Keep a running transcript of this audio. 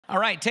All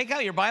right, take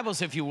out your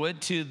Bibles, if you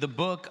would, to the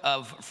book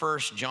of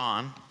First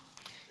John.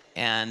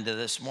 And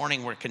this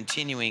morning we're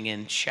continuing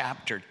in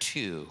chapter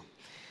 2.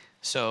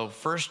 So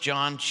First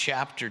John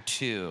chapter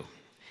 2.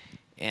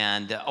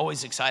 And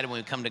always excited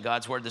when we come to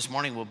God's Word. This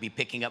morning we'll be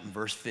picking up in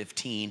verse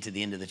 15 to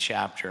the end of the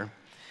chapter.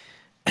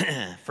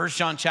 First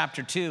John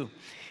chapter 2.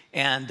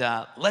 And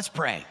let's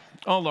pray.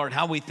 Oh, Lord,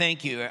 how we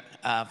thank you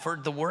for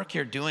the work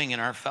you're doing in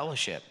our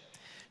fellowship.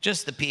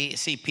 Just to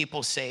see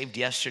people saved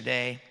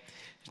yesterday,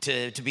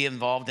 to be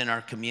involved in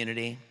our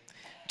community,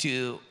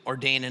 to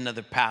ordain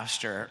another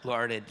pastor.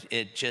 Lord,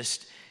 it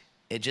just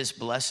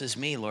blesses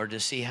me, Lord, to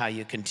see how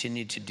you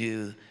continue to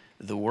do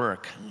the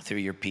work through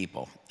your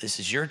people. This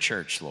is your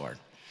church, Lord.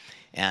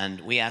 And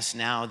we ask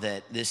now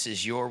that this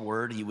is your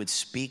word. You would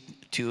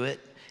speak to it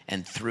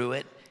and through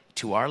it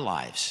to our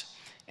lives,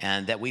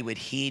 and that we would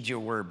heed your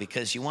word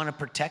because you want to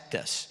protect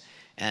us.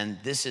 And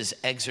this is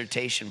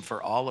exhortation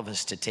for all of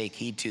us to take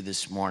heed to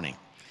this morning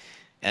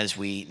as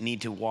we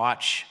need to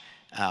watch.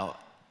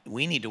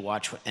 We need to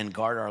watch and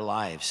guard our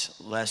lives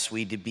lest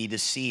we be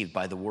deceived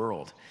by the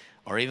world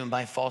or even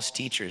by false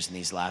teachers in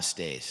these last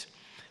days.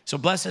 So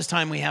bless this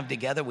time we have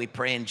together. We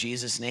pray in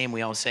Jesus' name.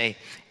 We all say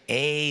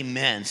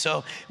amen.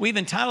 So we've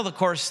entitled, of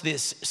course,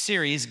 this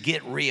series,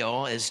 Get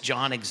Real, as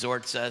John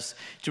exhorts us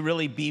to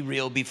really be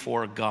real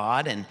before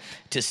God and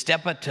to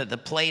step up to the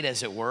plate,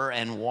 as it were,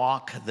 and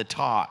walk the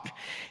talk.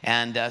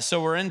 And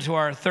so we're into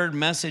our third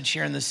message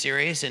here in the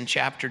series in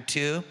chapter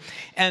 2.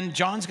 And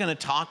John's going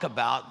to talk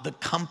about the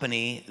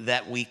company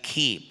that we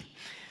keep.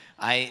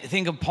 I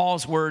think of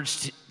Paul's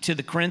words to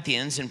the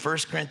Corinthians in 1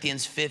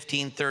 Corinthians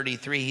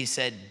 15:33. He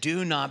said,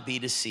 "Do not be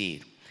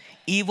deceived.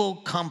 Evil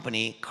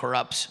company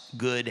corrupts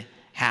good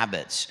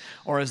habits."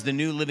 Or as the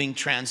New Living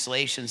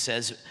Translation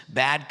says,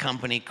 bad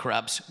company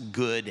corrupts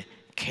good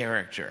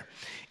character.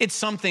 It's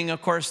something,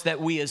 of course,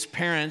 that we as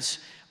parents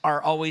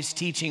are always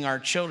teaching our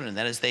children,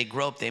 that as they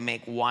grow up, they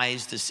make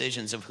wise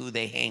decisions of who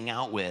they hang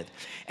out with.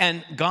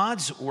 And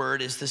God's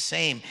word is the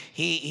same.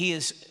 He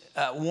is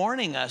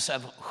warning us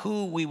of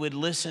who we would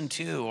listen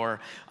to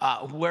or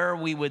where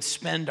we would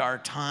spend our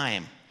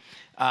time.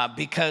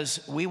 Because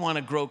we want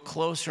to grow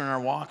closer in our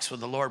walks with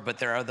the Lord, but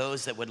there are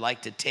those that would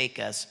like to take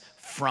us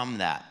from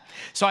that.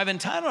 So I've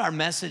entitled our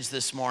message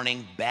this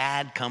morning,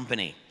 Bad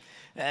Company.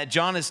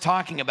 John is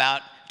talking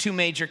about two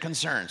major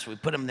concerns. We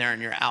put them there in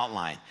your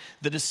outline.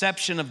 The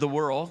deception of the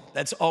world,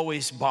 that's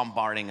always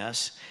bombarding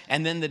us,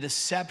 and then the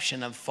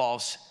deception of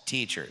false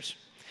teachers.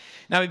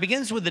 Now he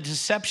begins with the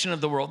deception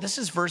of the world. This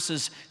is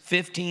verses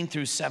 15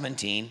 through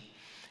 17.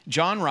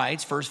 John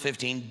writes, verse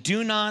 15,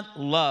 do not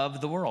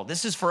love the world.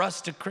 This is for us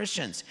to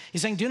Christians.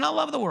 He's saying, do not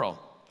love the world.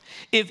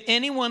 If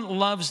anyone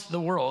loves the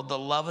world, the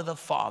love of the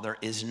Father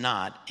is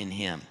not in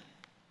him.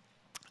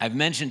 I've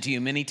mentioned to you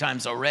many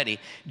times already,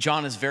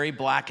 John is very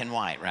black and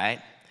white,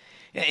 right?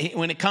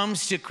 When it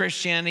comes to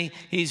Christianity,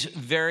 he's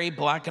very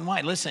black and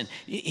white. Listen,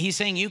 he's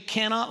saying you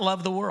cannot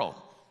love the world.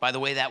 By the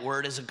way, that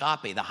word is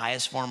agape, the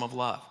highest form of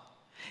love,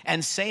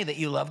 and say that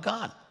you love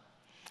God.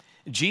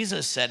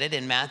 Jesus said it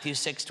in Matthew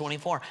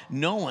 6:24.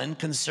 No one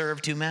can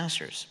serve two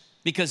masters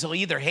because he'll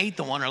either hate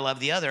the one or love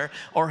the other,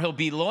 or he'll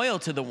be loyal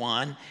to the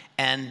one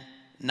and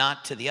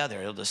not to the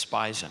other. He'll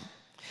despise him.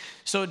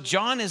 So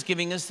John is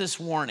giving us this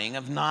warning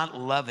of not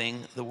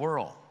loving the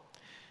world.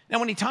 Now,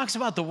 when he talks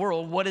about the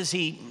world, what is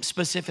he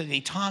specifically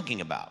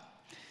talking about?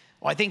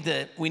 Well, I think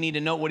that we need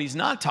to know what he's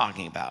not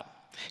talking about.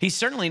 He's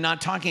certainly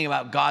not talking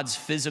about God's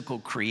physical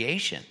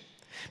creation,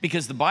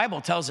 because the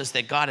Bible tells us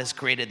that God has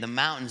created the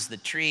mountains, the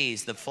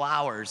trees, the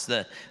flowers,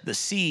 the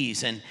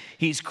seas, and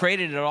he's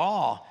created it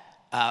all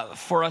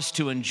for us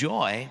to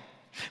enjoy.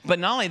 But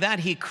not only that,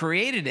 he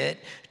created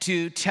it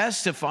to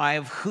testify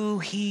of who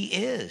he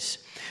is,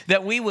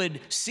 that we would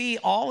see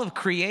all of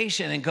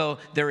creation and go,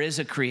 there is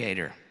a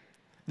creator,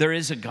 there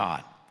is a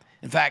God.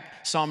 In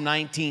fact, Psalm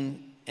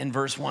 19 and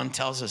verse 1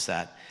 tells us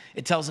that.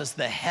 It tells us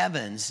the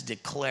heavens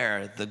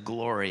declare the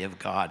glory of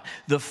God.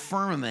 The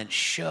firmament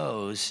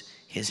shows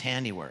his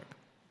handiwork.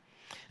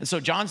 And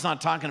so John's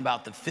not talking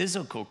about the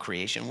physical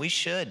creation. We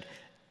should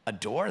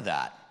adore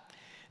that.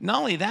 Not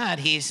only that,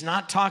 he's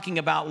not talking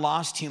about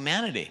lost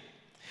humanity,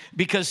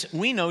 because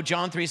we know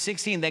John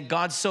 3:16 that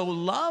God so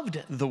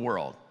loved the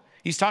world.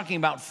 He's talking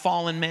about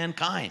fallen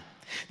mankind,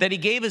 that he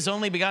gave his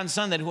only begotten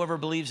son, that whoever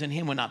believes in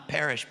him would not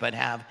perish but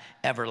have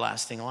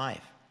everlasting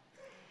life.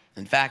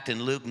 In fact,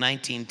 in Luke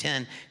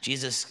 19:10,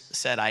 Jesus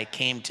said, I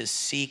came to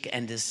seek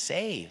and to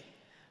save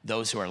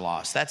those who are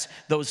lost. That's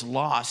those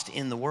lost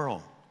in the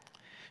world.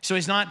 So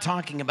he's not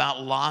talking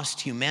about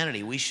lost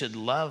humanity. We should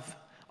love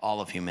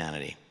all of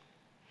humanity.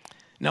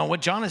 Now,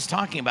 what John is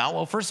talking about,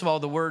 well, first of all,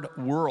 the word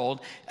world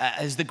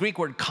is the Greek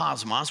word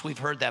cosmos. We've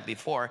heard that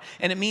before.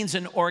 And it means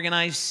an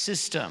organized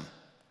system.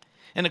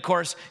 And of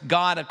course,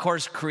 God,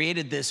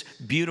 created this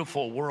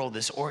beautiful world,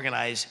 this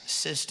organized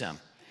system.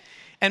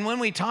 And when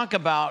we talk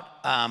about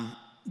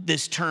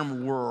this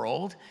term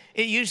world,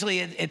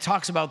 it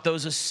talks about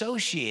those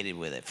associated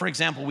with it. For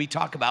example, we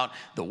talk about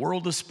the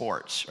world of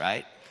sports,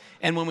 right?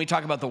 And when we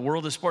talk about the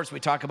world of sports, we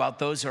talk about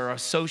those who are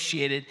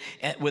associated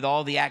with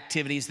all the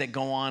activities that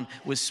go on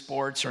with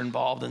sports or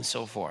involved and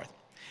so forth.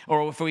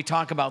 Or if we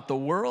talk about the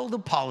world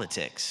of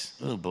politics,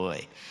 oh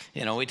boy,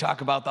 we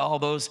talk about all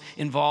those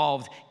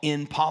involved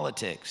in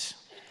politics.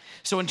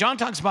 So when John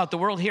talks about the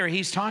world here,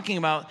 he's talking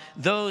about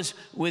those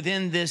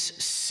within this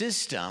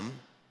system,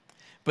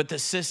 but the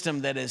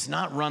system that is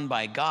not run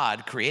by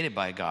God, created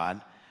by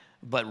God,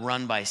 but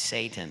run by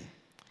Satan.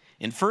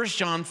 In 1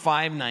 John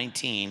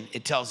 5:19,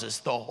 it tells us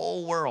the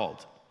whole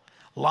world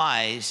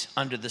lies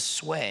under the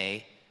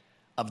sway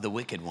of the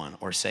wicked one,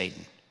 or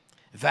Satan.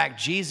 In fact,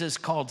 Jesus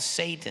called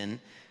Satan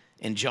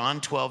in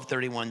John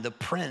 12:31 the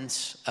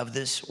prince of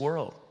this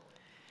world.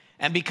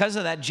 And because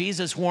of that,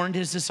 Jesus warned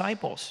his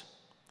disciples,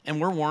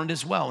 and we're warned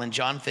as well in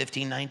John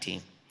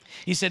 15:19.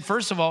 He said,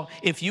 first of all,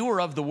 if you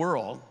were of the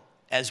world,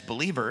 as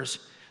believers,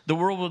 the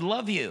world would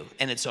love you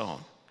and its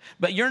own.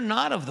 But you're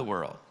not of the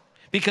world,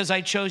 because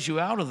I chose you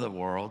out of the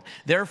world,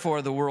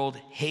 therefore the world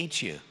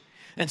hates you.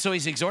 And so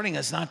he's exhorting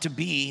us not to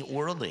be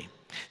worldly,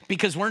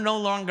 because we're no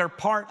longer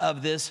part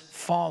of this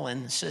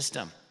fallen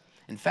system.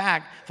 In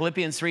fact,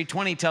 Philippians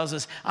 3:20 tells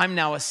us, I'm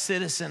now a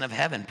citizen of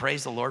heaven.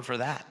 Praise the Lord for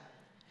that.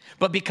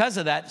 But because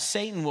of that,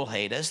 Satan will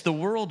hate us. The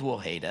world will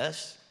hate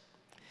us.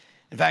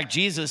 In fact,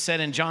 Jesus said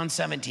in John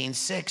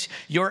 17:6,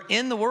 you're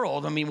in the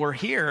world. I mean, we're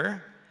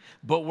here,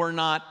 but we're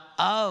not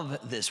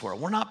of this world.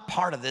 We're not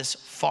part of this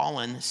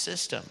fallen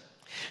system.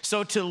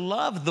 So to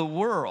love the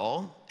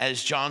world,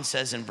 as John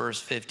says in verse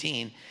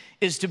 15,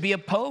 is to be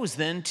opposed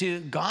then to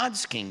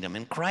God's kingdom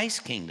and Christ's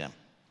kingdom.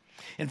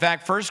 In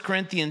fact, 1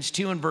 Corinthians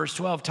 2 and verse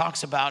 12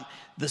 talks about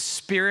the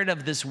spirit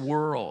of this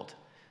world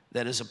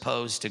that is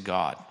opposed to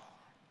God.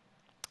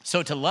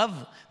 So to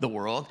love the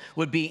world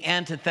would be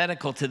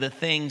antithetical to the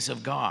things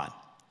of God.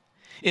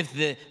 If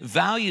the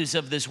values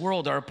of this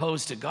world are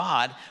opposed to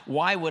God,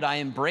 why would I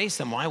embrace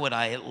them? Why would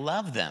I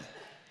love them?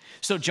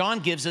 So John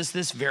gives us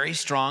this very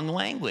strong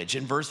language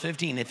in verse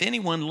 15. If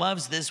anyone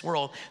loves this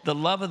world, the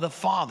love of the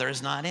Father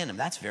is not in him.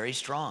 That's very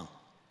strong.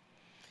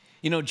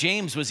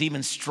 James was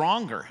even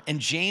stronger. In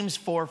James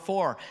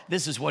 4:4,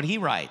 this is what he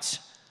writes.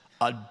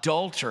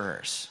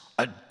 Adulterers,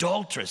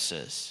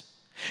 adulteresses,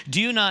 do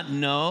you not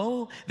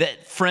know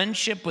that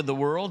friendship with the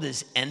world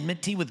is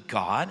enmity with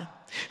God?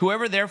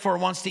 Whoever therefore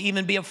wants to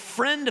even be a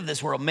friend of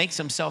this world makes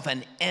himself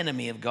an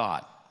enemy of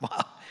God.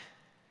 Wow.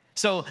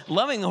 So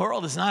loving the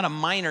world is not a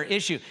minor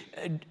issue.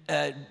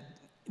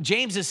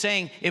 James is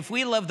saying if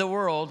we love the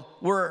world,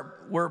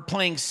 we're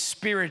playing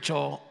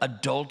spiritual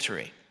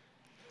adultery.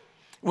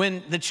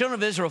 When the children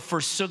of Israel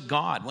forsook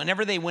God,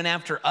 whenever they went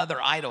after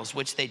other idols,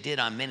 which they did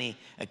on many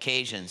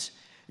occasions,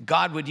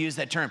 God would use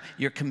that term.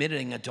 You're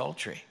committing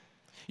adultery.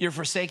 You're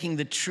forsaking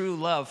the true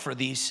love for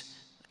these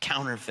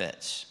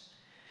counterfeits.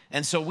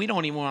 And so we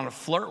don't even want to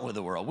flirt with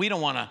the world. We don't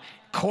want to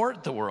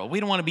court the world. We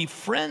don't want to be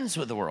friends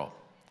with the world.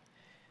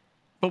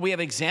 But we have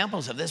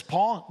examples of this.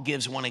 Paul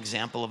gives one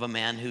example of a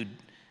man who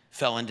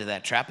fell into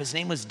that trap. His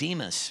name was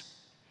Demas.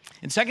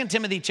 In 2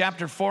 Timothy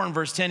chapter 4 and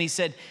verse 10, he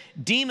said,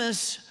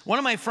 Demas, one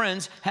of my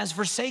friends, has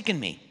forsaken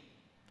me,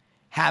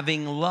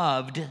 having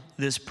loved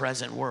this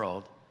present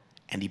world,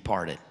 and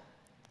departed.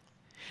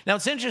 Now,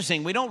 it's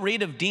interesting. We don't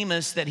read of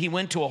Demas that he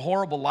went to a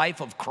horrible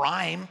life of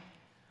crime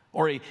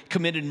or he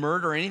committed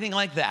murder or anything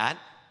like that.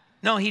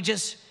 No, he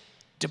just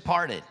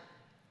departed.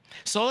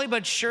 Slowly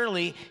but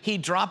surely, he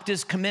dropped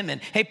his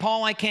commitment. Hey,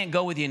 Paul, I can't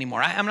go with you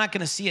anymore. I'm not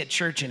going to see you at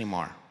church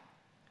anymore.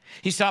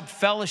 He stopped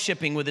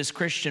fellowshipping with his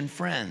Christian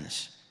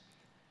friends.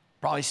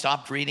 Probably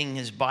stopped reading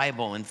his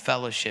Bible and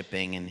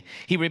fellowshipping. And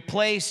he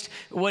replaced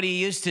what he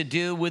used to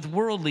do with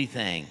worldly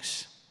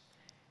things.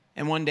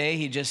 And one day,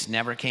 he just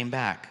never came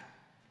back.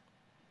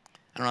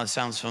 I don't know if it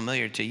sounds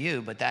familiar to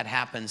you, but that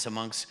happens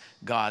amongst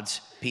God's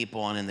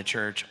people and in the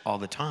church all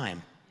the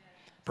time.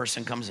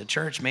 Person comes to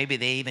church, maybe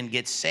they even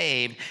get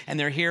saved, and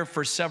they're here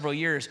for several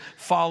years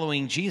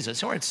following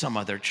Jesus, or at some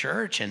other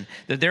church, and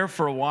they're there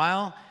for a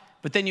while,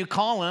 but then you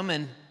call them,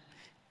 and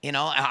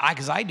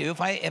because I do,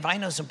 if I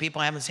know some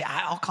people I haven't seen,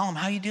 I'll call them,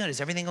 how you doing? Is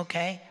everything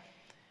okay?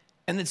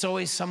 And it's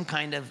always some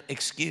kind of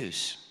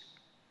excuse.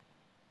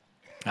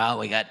 Oh,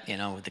 we got,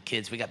 with the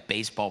kids, we got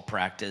baseball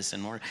practice,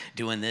 and we're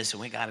doing this,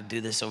 and we got to do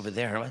this over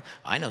there.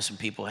 I know some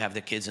people have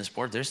their kids in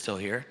sport, they're still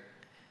here.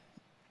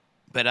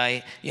 But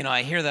I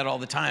hear that all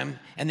the time.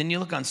 And then you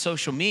look on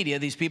social media,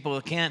 these people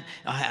who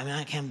I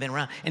haven't been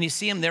around. And you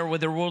see them there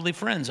with their worldly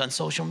friends on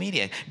social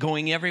media,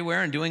 going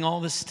everywhere and doing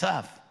all this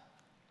stuff.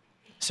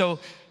 So,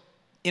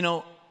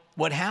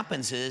 what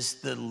happens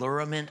is the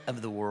allurement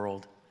of the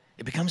world,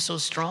 it becomes so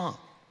strong,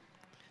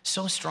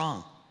 so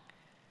strong.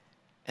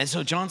 And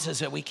so John says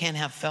that we can't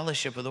have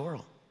fellowship with the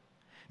world.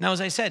 Now, as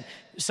I said,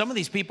 some of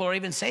these people are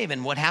even saved,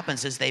 and what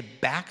happens is they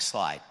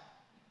backslide.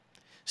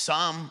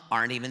 Some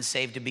aren't even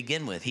saved to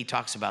begin with. He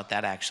talks about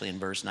that actually in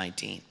verse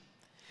 19.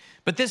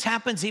 But this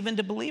happens even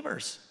to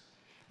believers.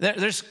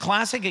 There's a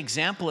classic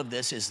example of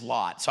this is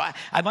Lot. So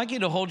I'd like you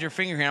to hold your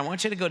finger here. I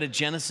want you to go to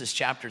Genesis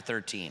chapter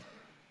 13.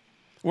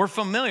 We're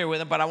familiar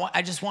with it, but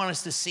I just want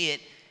us to see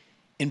it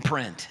in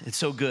print. It's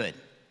so good.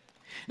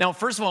 Now,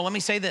 first of all, let me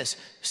say this.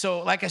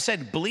 So, like I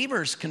said,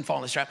 believers can fall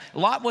in this trap.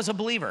 Lot was a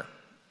believer.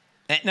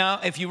 Now,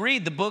 if you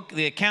read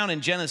the account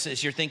in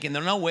Genesis, you're thinking,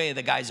 there's no way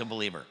the guy's a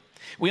believer.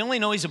 We only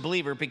know he's a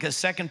believer because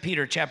 2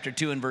 Peter chapter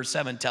 2 and verse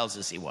 7 tells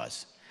us he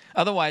was.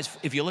 Otherwise,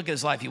 if you look at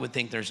his life, you would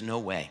think there's no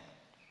way.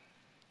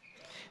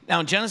 Now,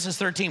 in Genesis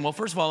 13, well,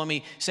 first of all, let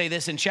me say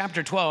this. In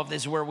chapter 12,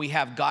 this is where we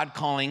have God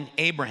calling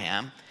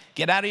Abraham,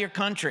 get out of your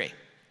country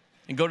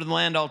and go to the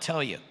land I'll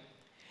tell you.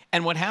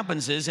 And what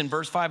happens is, in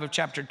verse 5 of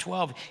chapter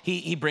 12,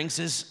 he brings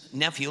his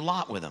nephew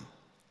Lot with him.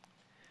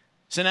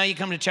 So now you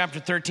come to chapter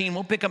 13.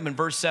 We'll pick up in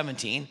verse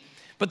 17.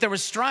 But there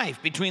was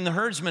strife between the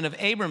herdsmen of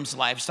Abram's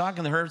livestock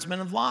and the herdsmen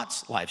of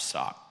Lot's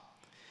livestock.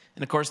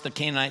 And of course, the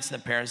Canaanites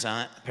and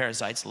the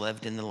Perizzites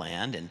lived in the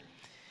land. And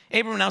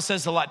Abram now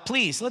says to Lot,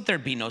 please, let there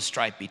be no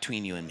strife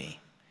between you and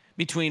me,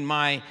 between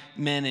my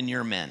men and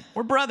your men.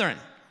 We're brethren.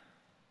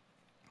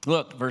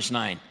 Look, verse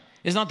 9.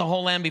 Is not the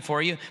whole land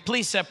before you?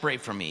 Please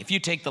separate from me. If you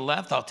take the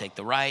left, I'll take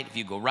the right. If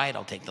you go right,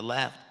 I'll take the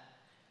left.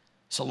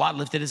 So Lot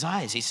lifted his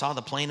eyes. He saw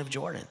the plain of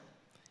Jordan.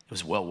 It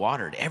was well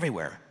watered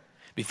everywhere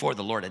before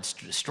the Lord had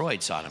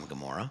destroyed Sodom and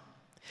Gomorrah.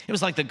 It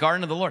was like the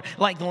garden of the Lord,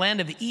 like the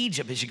land of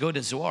Egypt as you go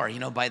to Zoar,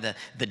 by the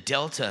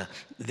delta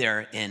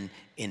there in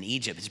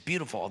Egypt. It's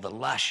beautiful, the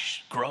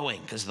lush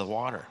growing because of the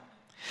water.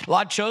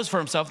 Lot chose for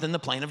himself then the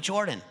plain of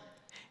Jordan.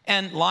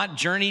 And Lot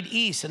journeyed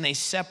east, and they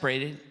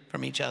separated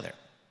from each other.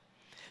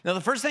 Now,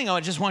 the first thing I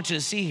just want you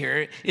to see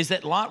here is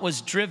that Lot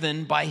was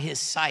driven by his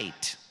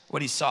sight,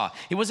 what he saw.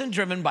 He wasn't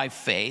driven by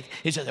faith.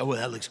 He said, oh,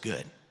 that looks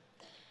good.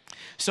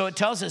 So it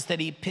tells us that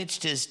he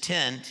pitched his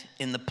tent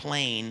in the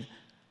plain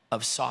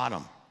of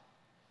Sodom.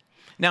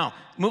 Now,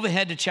 move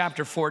ahead to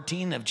chapter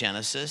 14 of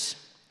Genesis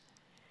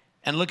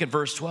and look at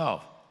verse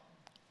 12.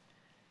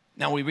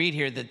 Now, we read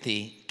here that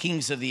the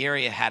kings of the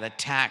area had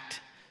attacked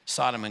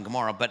Sodom and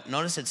Gomorrah, but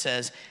notice it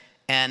says,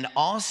 and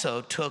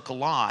also took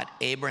Lot,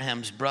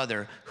 Abraham's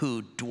brother,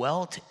 who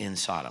dwelt in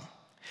Sodom.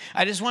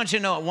 I just want you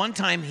to know, at one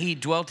time he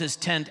dwelt his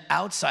tent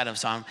outside of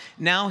Sodom.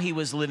 Now he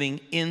was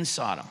living in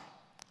Sodom.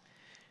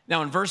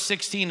 Now in verse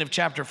 16 of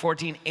chapter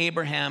 14,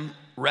 Abraham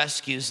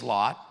rescues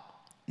Lot.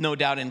 No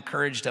doubt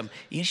encouraged him.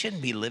 You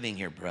shouldn't be living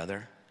here,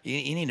 brother.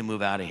 You need to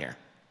move out of here.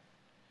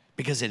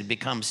 Because it had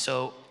become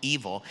so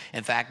evil.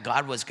 In fact,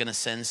 God was going to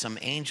send some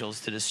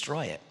angels to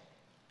destroy it.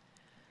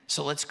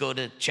 So let's go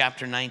to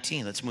chapter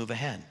 19. Let's move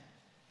ahead.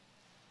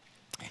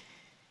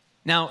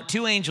 Now,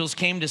 two angels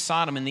came to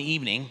Sodom in the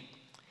evening,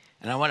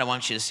 and what I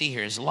want you to see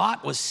here is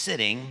Lot was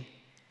sitting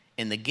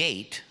in the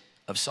gate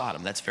of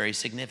Sodom. That's very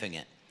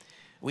significant.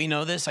 We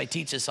know this. I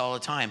teach this all the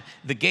time.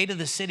 The gate of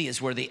the city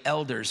is where the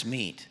elders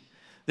meet.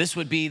 This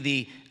would be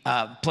the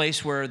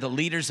place where the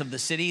leaders of the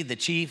city, the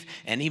chief,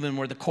 and even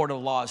where the court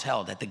of law is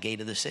held, at the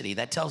gate of the city.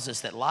 That tells us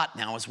that Lot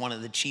now is one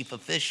of the chief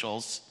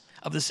officials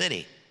of the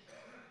city.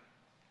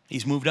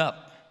 He's moved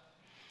up.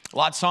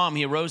 Lot saw him.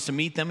 He arose to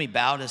meet them. He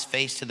bowed his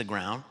face to the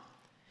ground.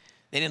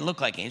 They didn't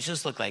look like angels,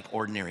 just looked like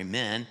ordinary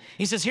men.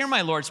 He says, here,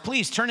 my lords,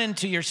 please turn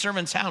into your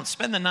servant's house.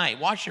 Spend the night.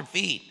 Wash your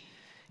feet.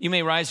 You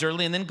may rise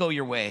early and then go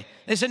your way.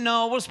 They said,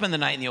 no, we'll spend the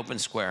night in the open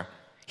square.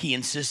 He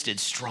insisted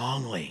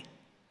strongly.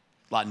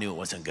 Lot knew it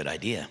wasn't a good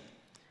idea.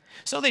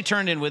 So they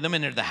turned in with him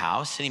and entered the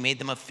house, and he made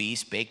them a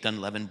feast, baked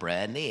unleavened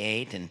bread, and they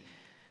ate. And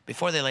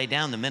before they lay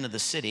down, the men of the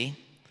city,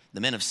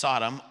 the men of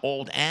Sodom,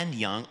 old and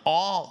young,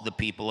 all the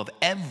people of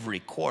every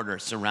quarter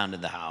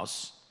surrounded the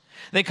house.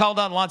 They called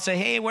out Lot, say,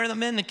 hey, where are the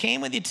men that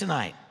came with you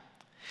tonight?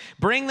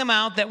 Bring them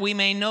out that we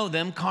may know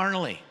them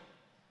carnally.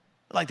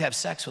 I'd like to have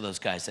sex with those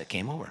guys that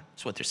came over.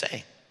 That's what they're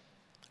saying.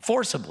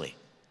 Forcibly,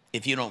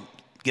 if you don't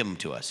give them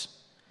to us.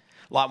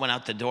 Lot went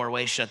out the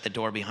doorway, shut the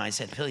door behind,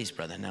 said, please,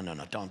 brother, no,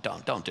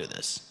 don't do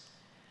this.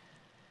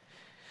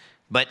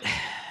 But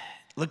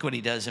look what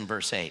he does in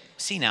verse 8.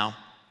 See now,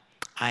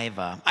 I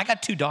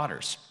got two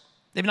daughters.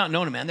 They've not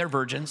known a man. They're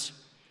virgins.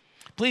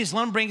 Please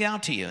let them bring it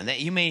out to you, and that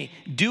you may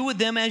do with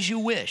them as you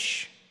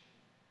wish.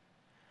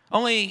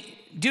 Only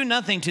do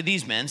nothing to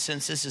these men,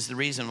 since this is the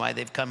reason why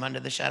they've come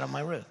under the shadow of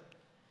my roof.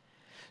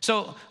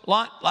 So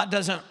Lot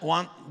doesn't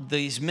want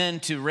these men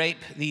to rape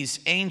these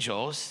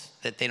angels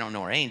that they don't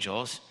know are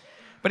angels,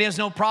 but he has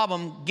no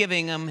problem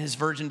giving them his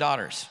virgin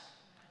daughters.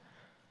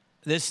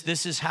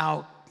 This is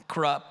how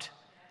corrupt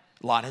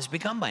Lot has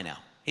become by now.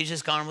 He's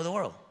just gone with the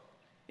world.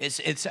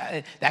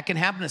 That can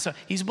happen. So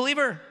he's a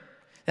believer.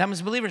 That happens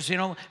to believers. It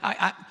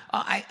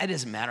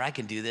doesn't matter. I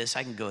can do this.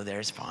 I can go there.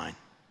 It's fine.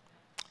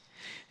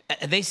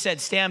 They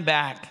said, stand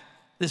back.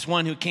 This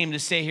one who came to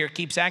stay here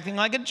keeps acting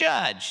like a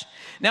judge.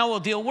 Now we'll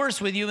deal worse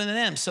with you than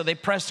them. So they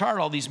pressed hard,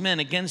 all these men,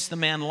 against the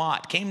man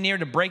Lot, came near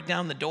to break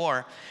down the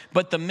door.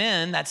 But the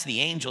men, that's the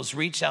angels,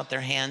 reached out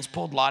their hands,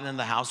 pulled Lot into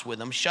the house with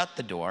them, shut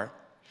the door,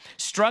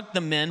 struck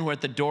the men who were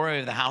at the door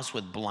of the house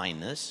with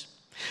blindness,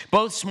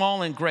 both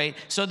small and great,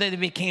 so that they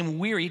became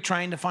weary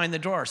trying to find the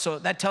door. So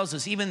that tells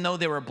us even though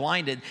they were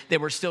blinded, they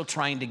were still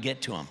trying to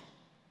get to him.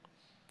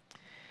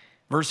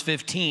 Verse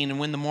 15, and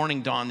when the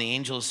morning dawned, the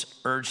angels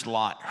urged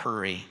Lot,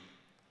 hurry,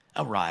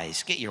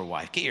 arise, get your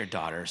wife, get your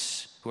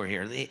daughters who are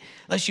here,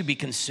 lest you be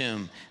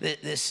consumed.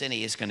 This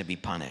city is going to be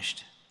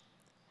punished.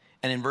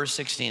 And in verse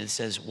 16, it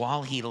says,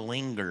 while he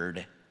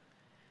lingered.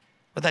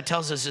 What that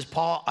tells us is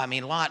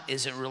Lot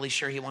isn't really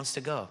sure he wants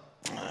to go.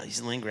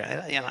 He's lingering.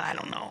 I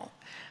don't know.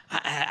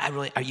 I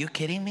really, are you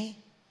kidding me?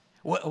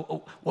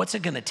 What's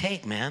it going to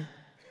take, man?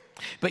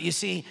 But you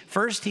see,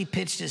 first he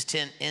pitched his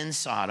tent in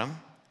Sodom.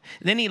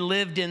 Then he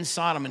lived in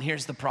Sodom. And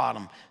here's the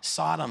problem.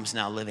 Sodom's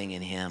now living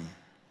in him.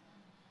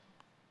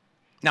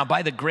 Now,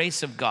 by the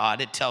grace of God,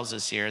 it tells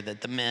us here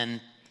that the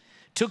men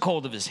took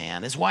hold of his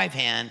hand, his wife's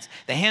hands,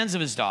 the hands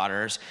of his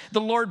daughters.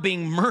 The Lord,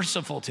 being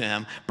merciful to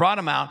him, brought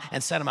him out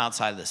and set him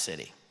outside of the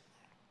city.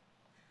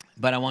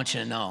 But I want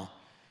you to know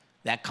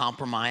that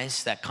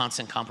compromise, that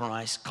constant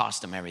compromise,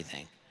 cost him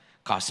everything.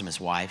 Cost him his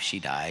wife, she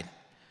died.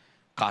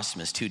 Cost him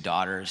his 2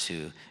 daughters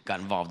who got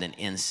involved in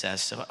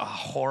incest. A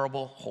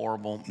horrible,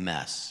 horrible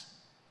mess.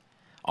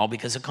 All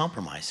because of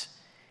compromise.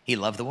 He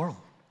loved the world.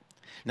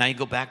 Now you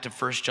go back to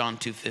 1 John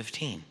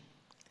 2:15.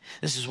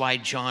 This is why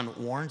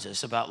John warns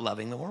us about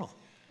loving the world.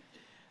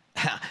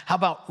 How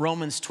about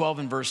Romans 12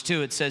 and verse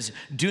 2? It says,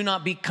 do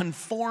not be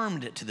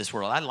conformed to this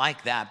world. I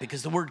like that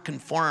because the word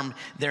conformed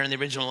there in the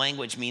original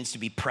language means to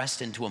be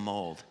pressed into a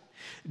mold.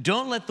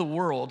 Don't let the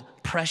world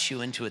press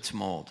you into its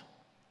mold.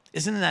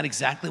 Isn't that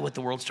exactly what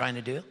the world's trying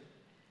to do?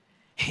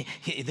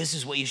 This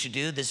is what you should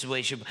do. This is what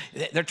you should.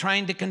 They're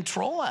trying to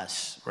control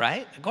us,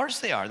 right? Of course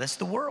they are. That's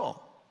the world.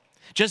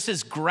 Just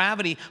as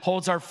gravity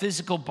holds our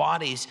physical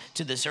bodies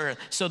to this earth,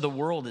 so the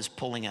world is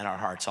pulling at our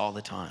hearts all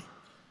the time.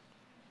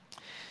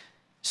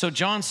 So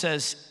John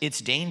says it's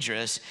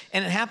dangerous,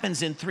 and it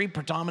happens in 3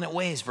 predominant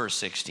ways, verse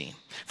 16.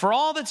 For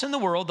all that's in the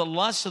world, the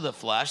lust of the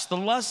flesh, the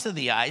lust of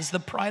the eyes, the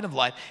pride of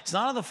life, it's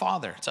not of the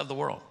Father, it's of the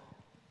world.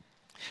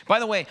 By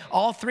the way,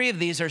 all 3 of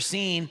these are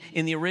seen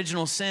in the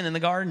original sin in the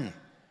garden.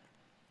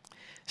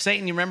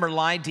 Satan, you remember,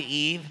 lied to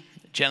Eve,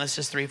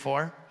 Genesis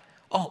 3:4.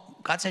 Oh,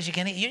 God says you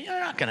can't eat. You're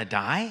not going to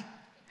die.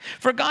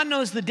 For God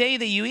knows the day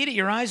that you eat it,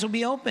 your eyes will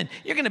be open.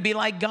 You're going to be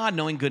like God,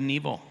 knowing good and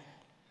evil.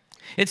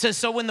 It says,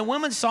 so when the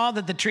woman saw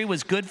that the tree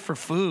was good for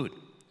food,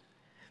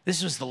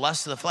 this was the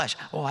lust of the flesh.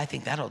 Oh, I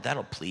think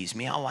that'll please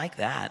me. I'll like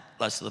that,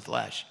 lust of the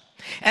flesh.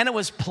 And it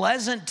was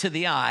pleasant to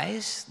the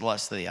eyes,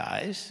 lust of the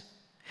eyes,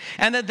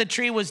 and that the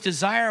tree was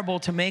desirable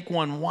to make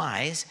one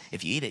wise.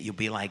 If you eat it, you'll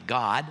be like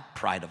God,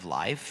 pride of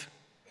life.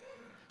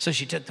 So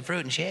she took the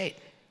fruit and she ate.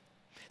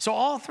 So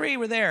all 3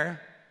 were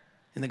there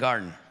in the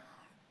garden.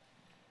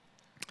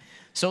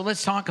 So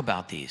let's talk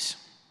about these.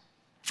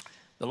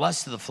 The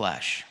lust of the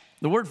flesh.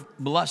 The word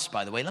lust,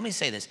 by the way, let me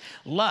say this.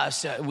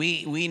 Lust,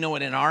 we know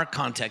it in our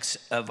context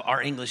of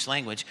our English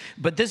language,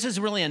 but this is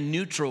really a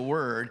neutral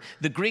word.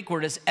 The Greek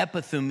word is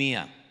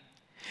epithumia.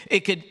 It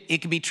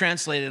could be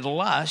translated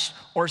lust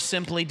or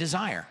simply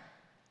desire.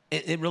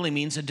 It really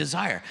means a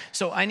desire.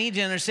 So I need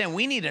you to understand,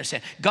 we need to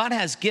understand, God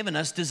has given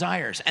us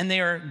desires, and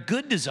they are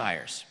good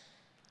desires.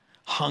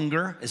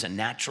 Hunger is a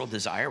natural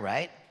desire,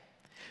 right?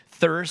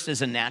 Thirst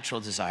is a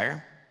natural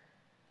desire.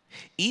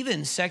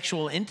 Even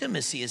sexual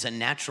intimacy is a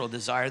natural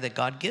desire that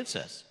God gives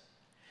us.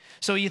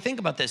 So you think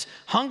about this.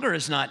 Hunger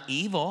is not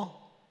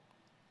evil,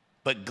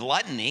 but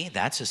gluttony,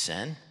 that's a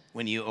sin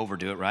when you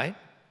overdo it, right?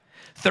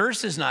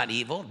 Thirst is not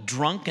evil.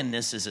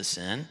 Drunkenness is a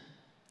sin.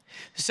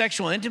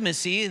 Sexual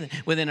intimacy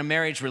within a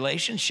marriage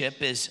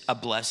relationship is a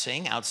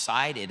blessing.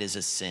 Outside, it is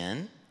a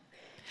sin.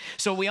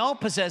 So we all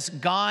possess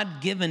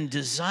God-given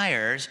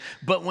desires,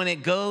 but when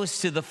it goes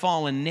to the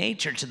fallen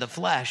nature, to the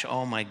flesh,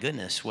 oh my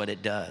goodness, what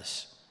it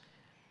does.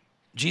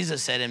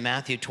 Jesus said in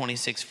Matthew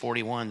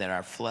 26:41 that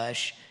our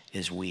flesh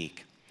is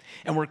weak.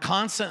 And we're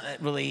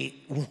constantly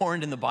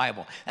warned in the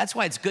Bible. That's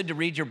why it's good to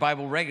read your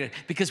Bible regularly,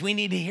 because we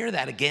need to hear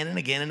that again and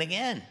again and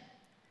again.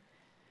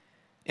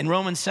 In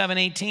Romans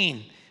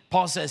 7:18,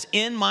 Paul says,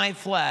 in my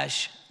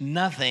flesh,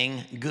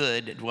 nothing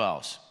good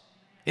dwells.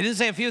 He didn't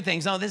say a few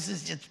things. No, this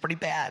is just pretty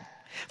bad.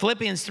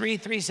 Philippians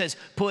 3:3 says,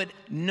 put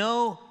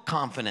no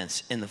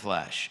confidence in the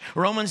flesh.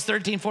 Romans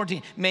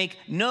 13:14, make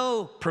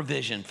no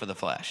provision for the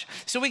flesh.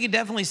 So we could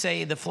definitely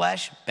say the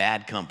flesh,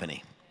 bad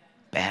company.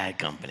 Bad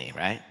company,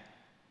 right?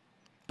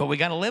 But we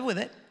got to live with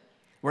it.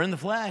 We're in the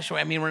flesh.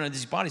 I mean, we're in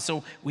these bodies,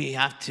 so we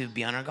have to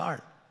be on our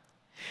guard.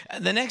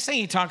 The next thing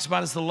he talks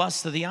about is the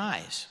lust of the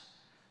eyes.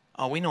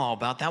 Oh, we know all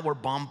about that. We're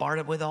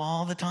bombarded with it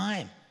all the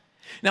time.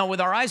 Now,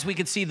 with our eyes, we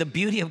could see the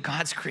beauty of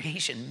God's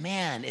creation.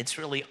 Man, it's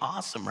really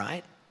awesome,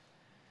 right?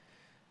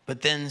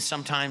 But then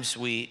sometimes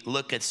we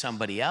look at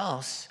somebody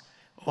else.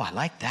 Oh, I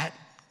like that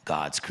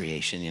God's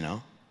creation, you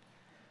know.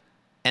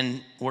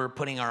 And we're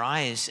putting our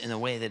eyes in a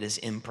way that is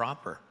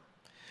improper.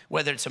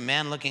 Whether it's a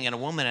man looking at a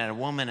woman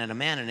and a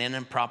man in an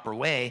improper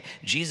way,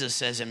 Jesus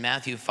says in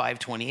Matthew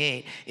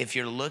 5:28, if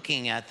you're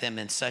looking at them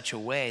in such a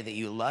way that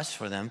you lust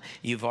for them,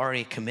 you've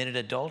already committed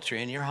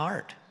adultery in your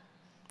heart.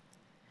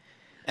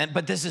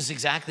 But this is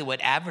exactly what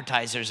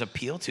advertisers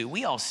appeal to.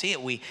 We all see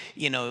it.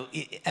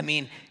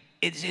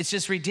 It's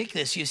just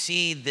ridiculous. You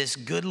see this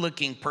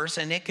good-looking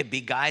person. It could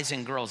be guys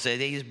and girls.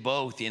 They use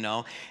both, you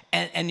know.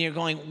 And you're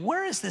going,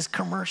 where is this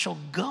commercial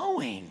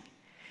going?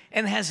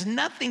 And it has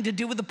nothing to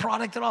do with the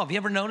product at all. Have you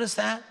ever noticed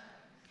that?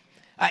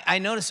 I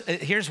noticed,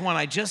 here's one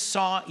I just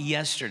saw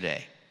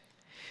yesterday.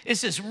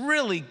 It's this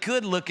really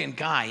good looking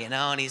guy,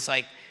 and he's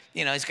like,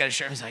 he's got a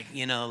shirt. He's like,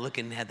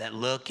 looking at that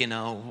look,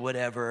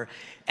 whatever.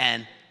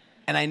 And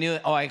I knew,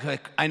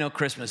 I know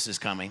Christmas is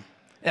coming.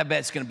 I bet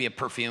it's going to be a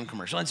perfume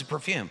commercial. It's a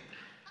perfume.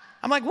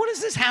 I'm like, what does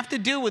this have to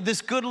do with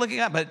this good looking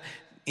guy? But,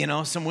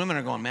 some women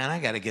are going, man, I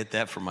got to get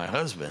that for my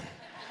husband.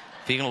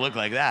 If he's going to look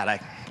like that,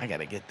 I got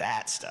to get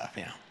that stuff,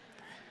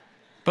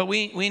 But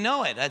we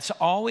know it.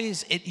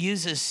 It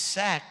uses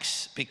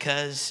sex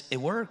because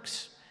it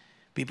works.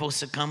 People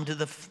succumb to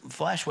the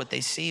flesh, what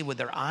they see with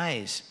their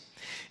eyes.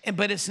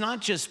 But it's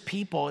not just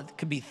people, it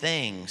could be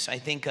things. I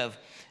think of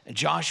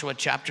Joshua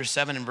chapter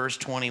 7 and verse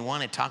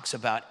 21. It talks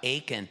about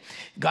Achan.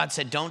 God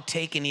said, don't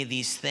take any of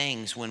these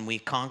things when we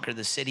conquer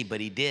the city,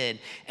 but he did.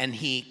 And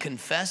he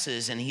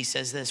confesses and he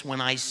says this, when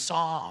I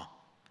saw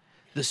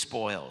the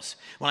spoils,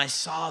 when I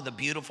saw the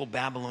beautiful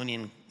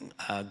Babylonian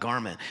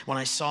garment, when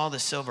I saw the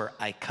silver,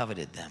 I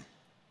coveted them.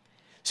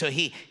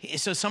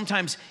 So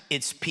sometimes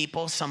it's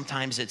people,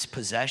 sometimes it's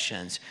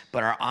possessions,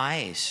 but our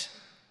eyes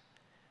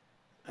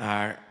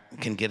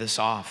can get us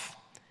off.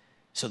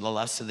 So the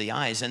lust of the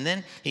eyes. And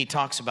then he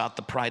talks about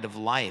the pride of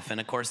life. And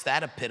of course,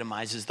 that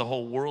epitomizes the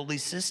whole worldly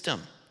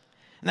system.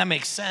 And that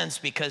makes sense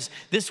because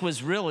this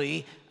was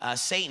really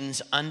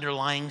Satan's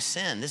underlying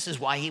sin. This is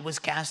why he was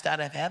cast out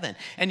of heaven.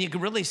 And you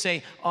could really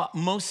say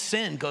most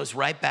sin goes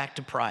right back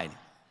to pride.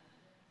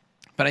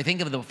 But I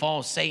think of the fall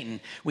of Satan.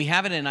 We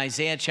have it in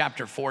Isaiah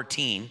chapter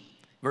 14,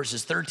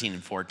 verses 13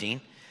 and 14.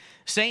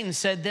 Satan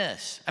said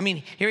this.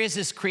 Here is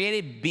this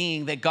created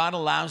being that God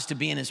allows to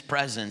be in his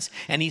presence.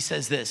 And he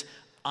says this,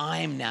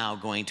 I'm now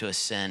going to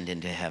ascend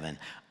into heaven.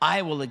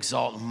 I will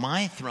exalt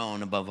my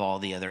throne above all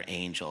the other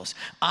angels.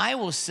 I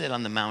will sit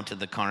on the mount of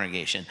the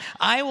congregation.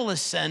 I will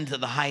ascend to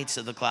the heights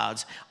of the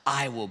clouds.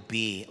 I will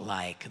be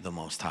like the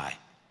Most High.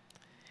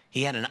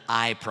 He had an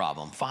eye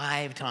problem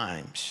 5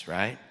 times,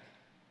 right?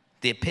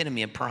 The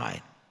epitome of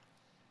pride.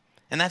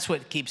 And that's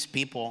what keeps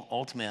people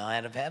ultimately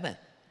out of heaven,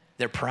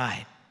 their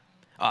pride.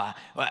 I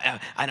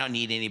don't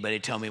need anybody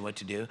to tell me what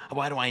to do.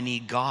 Why do I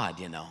need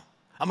God,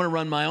 I'm going to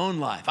run my own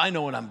life. I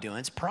know what I'm doing.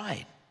 It's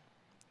pride.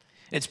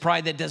 It's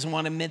pride that doesn't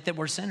want to admit that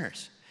we're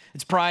sinners.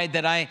 It's pride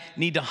that I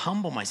need to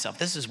humble myself.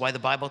 This is why the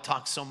Bible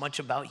talks so much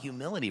about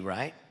humility,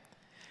 right?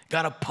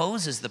 God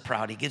opposes the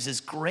proud. He gives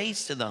his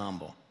grace to the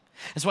humble.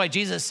 That's why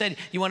Jesus said,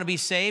 you want to be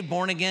saved,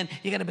 born again,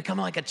 you got to become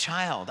like a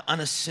child,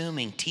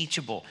 unassuming,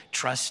 teachable,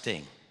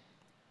 trusting.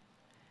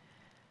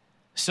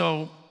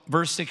 So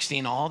verse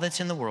 16, all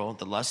that's in the world,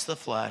 the lust of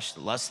the flesh,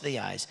 the lust of the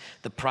eyes,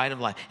 the pride of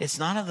life, it's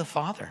not of the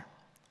Father.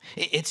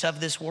 It's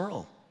of this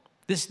world.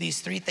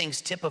 These 3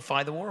 things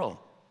typify the world.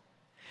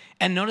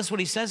 And notice what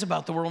he says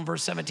about the world in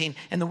verse 17.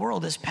 And the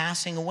world is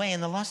passing away in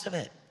the lust of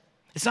it.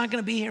 It's not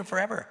going to be here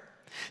forever.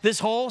 This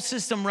whole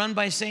system run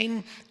by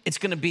Satan, it's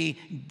going to be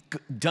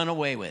done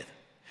away with.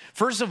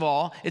 First of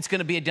all, it's going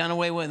to be done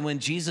away with when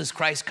Jesus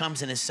Christ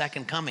comes in his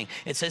second coming.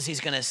 It says he's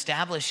going to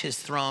establish his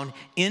throne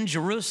in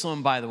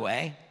Jerusalem, by the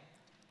way.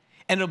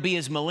 And it'll be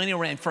his millennial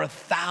reign for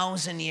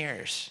 1,000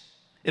 years.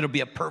 It'll be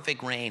a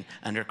perfect reign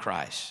under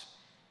Christ.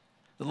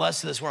 The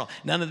lust of this world.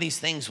 None of these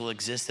things will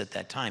exist at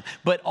that time.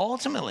 But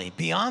ultimately,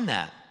 beyond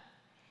that,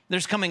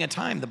 there's coming a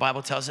time, the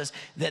Bible tells us,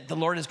 that the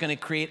Lord is going to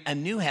create a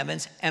new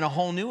heavens and a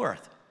whole new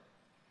earth.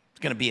 It's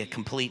going to be a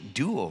complete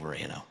do-over,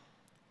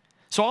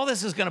 So all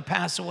this is going to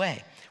pass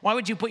away. Why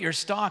would you put your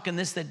stock in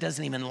this that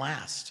doesn't even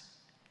last?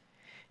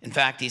 In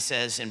fact, he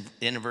says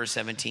in verse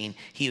 17,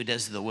 he who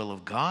does the will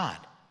of God,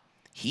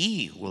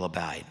 he will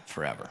abide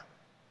forever.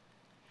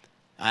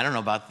 I don't know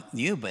about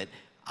you, but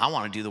I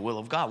want to do the will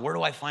of God. Where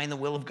do I find the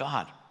will of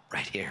God?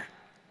 Right here.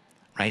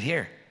 Right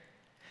here.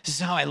 This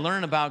is how I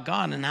learn about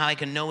God and how I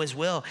can know his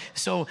will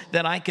so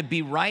that I could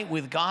be right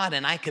with God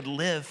and I could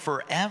live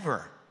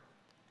forever.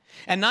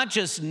 And not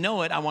just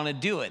know it, I want to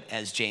do it,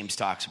 as James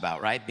talks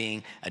about, right?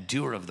 Being a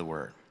doer of the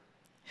word.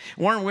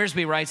 Warren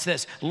Wiersbe writes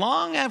this,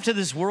 long after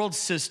this world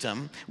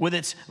system with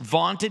its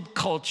vaunted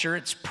culture,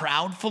 its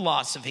proud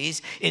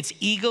philosophies, its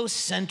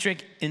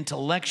egocentric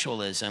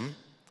intellectualism,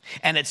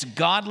 and its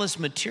godless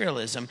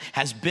materialism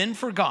has been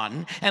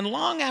forgotten, and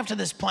long after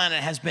this planet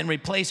has been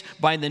replaced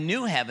by the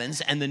new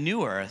heavens and the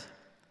new earth,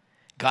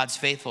 God's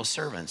faithful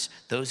servants,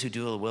 those who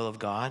do the will of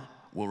God,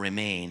 will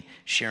remain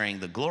sharing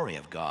the glory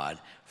of God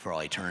for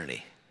all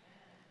eternity.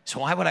 So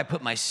why would I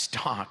put my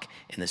stock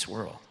in this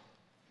world?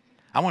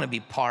 I want to be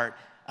part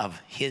of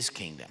his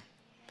kingdom.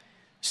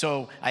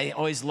 So I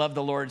always love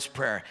the Lord's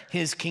Prayer.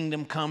 His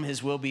kingdom come,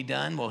 his will be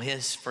done. Well,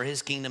 for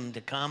his kingdom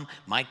to come,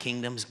 my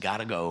kingdom's got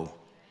to go.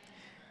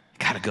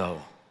 Got to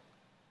go.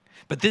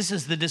 But this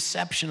is the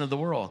deception of the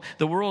world.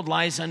 The world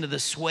lies under the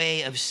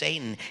sway of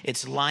Satan.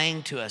 It's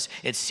lying to us.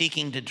 It's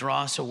seeking to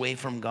draw us away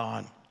from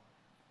God.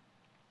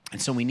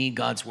 And so we need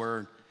God's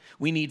word.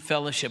 We need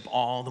fellowship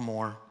all the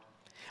more.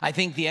 I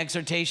think the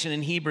exhortation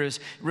in Hebrews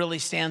really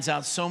stands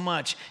out so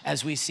much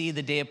as we see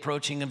the day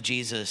approaching of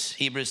Jesus.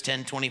 Hebrews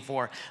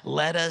 10:24,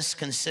 let us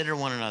consider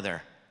one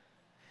another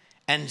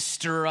and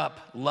stir up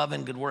love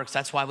and good works.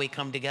 That's why we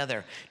come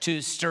together, to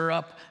stir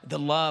up the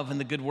love and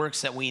the good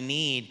works that we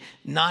need,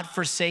 not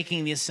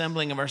forsaking the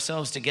assembling of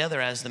ourselves together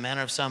as the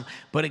manner of some,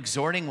 but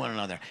exhorting one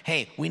another.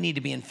 Hey, we need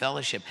to be in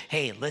fellowship.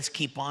 Hey, let's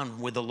keep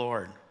on with the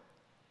Lord.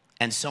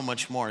 And so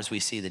much more as we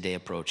see the day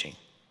approaching.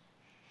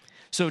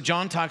 So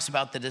John talks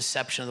about the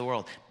deception of the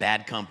world,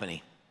 bad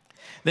company.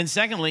 Then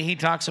secondly, he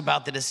talks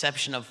about the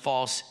deception of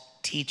false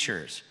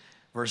teachers,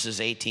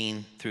 verses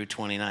 18 through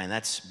 29.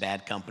 That's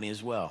bad company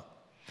as well.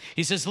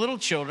 He says, little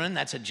children,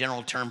 that's a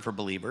general term for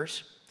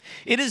believers.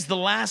 It is the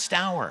last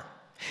hour,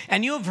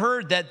 and you have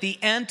heard that the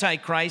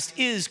Antichrist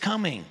is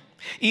coming.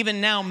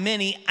 Even now,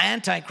 many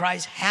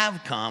antichrists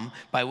have come,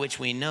 by which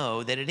we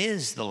know that it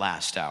is the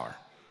last hour.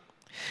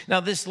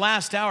 Now, this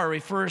last hour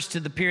refers to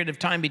the period of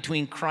time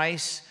between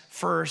Christ's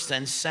first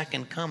and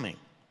second coming.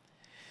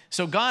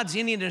 So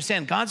you need to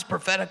understand, God's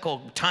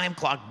prophetical time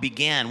clock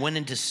went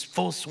into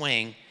full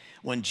swing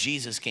when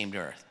Jesus came to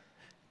earth.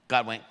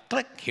 God went,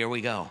 click, here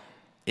we go.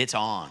 It's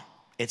on.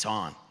 It's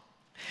on.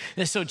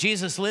 And so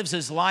Jesus lives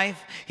his life.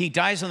 He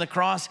dies on the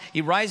cross.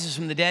 He rises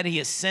from the dead.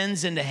 He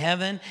ascends into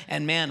heaven.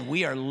 And man,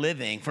 we are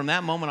living, from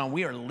that moment on,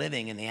 we are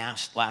living in the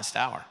last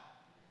hour.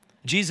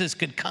 Jesus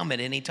could come at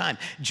any time.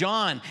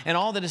 John and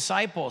all the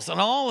disciples and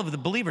all of the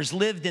believers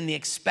lived in the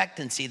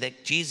expectancy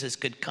that Jesus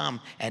could come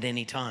at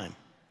any time.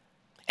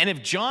 And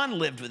if John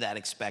lived with that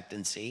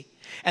expectancy,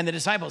 and the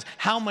disciples,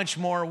 how much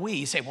more are we?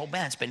 You say, well,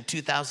 man, it's been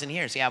 2,000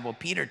 years. Yeah, well,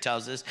 Peter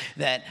tells us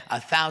that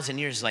 1,000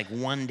 years is like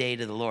one day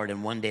to the Lord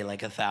and one day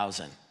like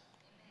 1,000.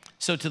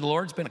 So to the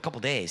Lord, it's been a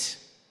couple days.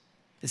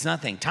 It's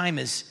nothing. Time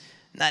is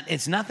not,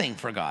 it's nothing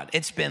for God.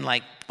 It's been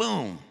like,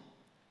 boom.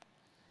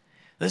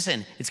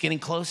 Listen, it's getting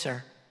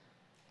closer.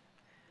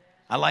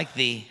 I like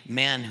the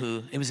man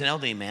it was an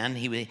elderly man.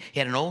 He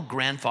had an old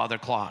grandfather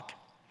clock.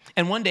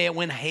 And one day it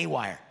went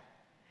haywire.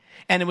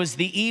 And it was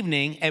the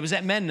evening, it was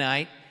at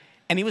midnight,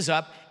 and he was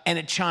up, and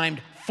it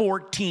chimed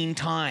 14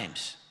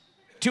 times.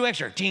 2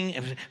 extra.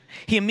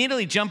 He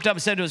immediately jumped up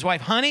and said to his wife,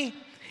 honey,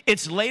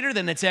 it's later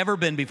than it's ever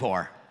been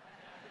before.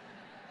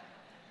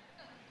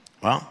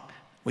 Well,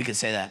 we could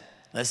say that.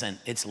 Listen,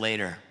 it's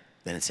later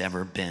than it's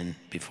ever been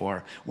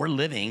before. We're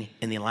living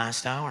in the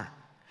last hour.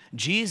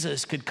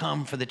 Jesus could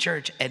come for the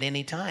church at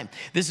any time.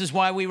 This is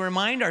why we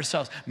remind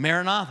ourselves,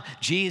 Maranatha,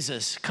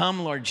 Jesus, come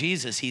Lord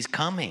Jesus, he's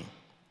coming.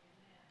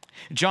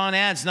 John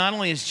adds, not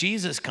only is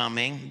Jesus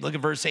coming, look at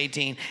verse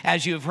 18,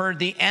 as you have heard,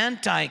 the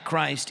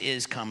Antichrist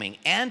is coming.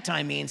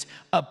 Anti means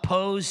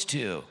opposed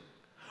to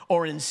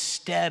or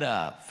instead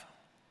of.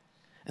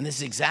 And this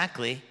is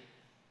exactly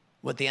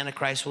what the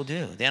Antichrist will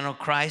do. The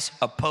Antichrist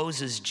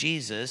opposes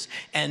Jesus,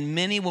 and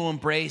many will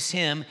embrace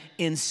him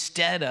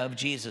instead of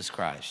Jesus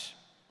Christ.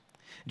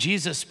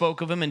 Jesus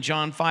spoke of him in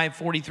John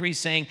 5:43,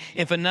 saying,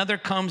 if another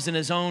comes in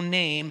his own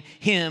name,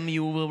 him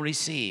you will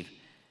receive,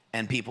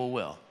 and people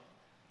will.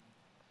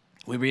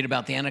 We read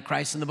about the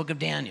Antichrist in the book of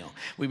Daniel.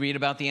 We read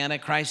about the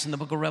Antichrist in the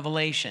book of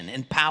Revelation,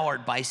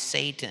 empowered by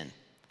Satan.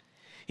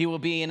 He will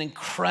be an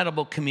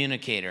incredible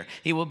communicator.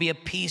 He will be a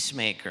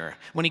peacemaker.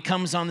 When he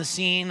comes on the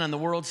scene, on the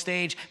world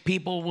stage,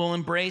 people will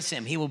embrace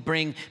him. He will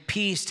bring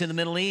peace to the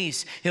Middle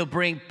East. He'll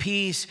bring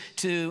peace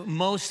to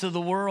most of the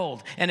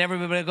world. And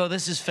everybody will go,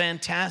 this is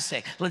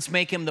fantastic. Let's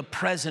make him the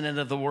president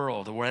of the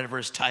world, or whatever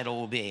his title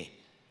will be.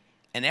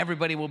 And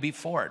everybody will be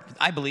for it.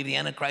 I believe the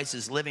Antichrist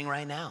is living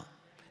right now.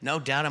 No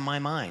doubt in my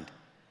mind.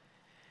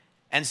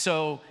 And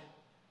so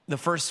the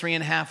first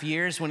 3.5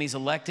 years when he's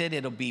elected,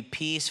 it'll be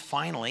peace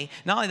finally.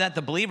 Not only that,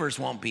 the believers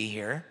won't be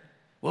here.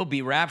 We'll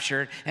be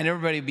raptured, and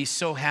everybody will be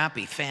so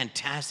happy.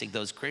 Fantastic,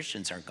 those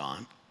Christians are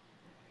gone.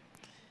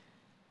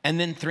 And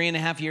then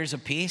 3.5 years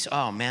of peace.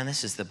 Oh, man,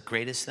 this is the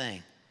greatest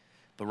thing.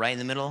 But right in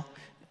the middle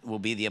will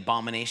be the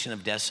abomination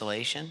of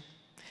desolation.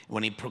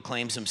 When he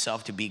proclaims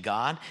himself to be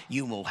God,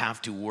 you will have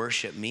to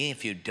worship me.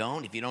 If you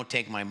don't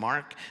take my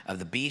mark of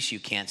the beast, you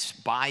can't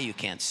buy, you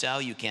can't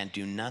sell, you can't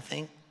do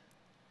nothing.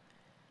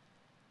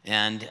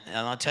 And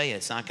I'll tell you,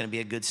 it's not going to be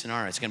a good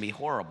scenario. It's going to be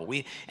horrible.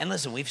 And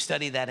listen, we've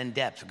studied that in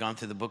depth. We've gone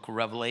through the book of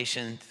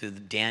Revelation, through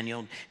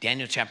Daniel.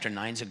 Daniel chapter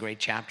 9 is a great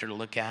chapter to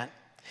look at.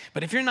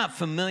 But if you're not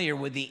familiar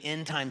with the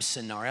end time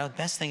scenario, the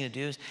best thing to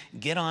do is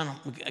get on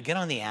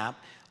the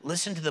app,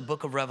 listen to the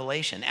book of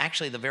Revelation.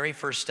 Actually, the very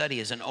first study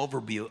is an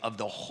overview of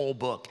the whole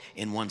book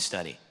in one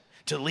study,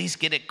 to at least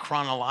get it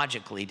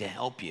chronologically to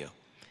help you.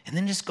 And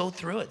then just go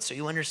through it so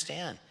you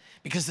understand,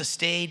 because the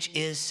stage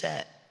is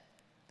set.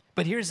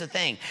 But here's the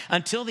thing.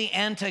 Until the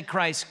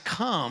Antichrist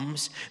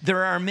comes,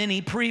 there are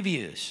many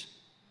previews.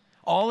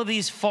 All of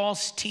these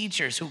false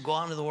teachers who go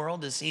out into the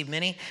world to deceive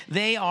many,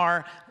 they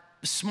are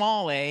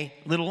small a,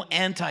 little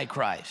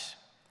Antichrist.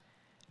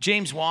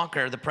 James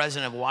Walker, the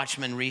president of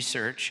Watchman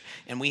Research,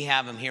 and we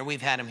have him here.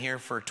 We've had him here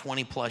for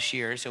 20 plus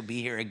years. He'll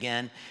be here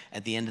again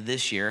at the end of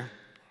this year.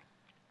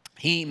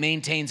 He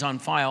maintains on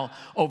file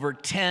over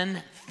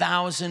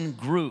 10,000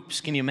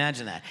 groups. Can you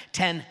imagine that?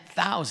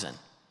 10,000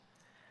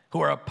 who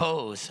are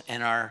opposed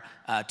and are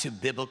to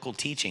biblical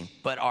teaching,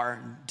 but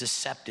are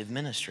deceptive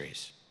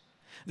ministries.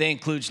 They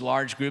include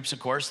large groups, of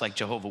course, like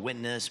Jehovah's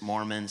Witnesses,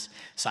 Mormons,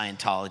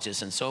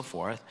 Scientologists, and so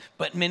forth,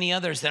 but many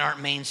others that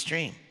aren't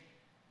mainstream.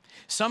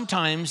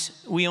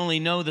 Sometimes we only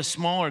know the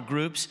smaller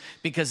groups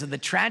because of the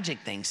tragic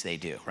things they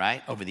do,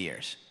 right, over the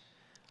years,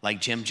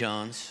 like Jim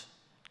Jones,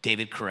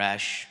 David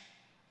Koresh,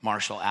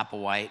 Marshall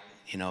Applewhite,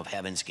 of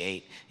Heaven's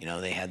Gate.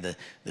 They had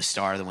the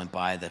star that went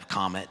by, the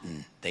comet,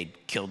 and they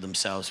killed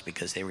themselves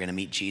because they were going to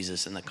meet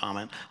Jesus in the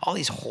comet. All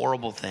these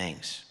horrible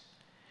things.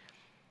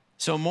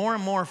 So more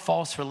and more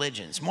false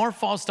religions, more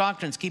false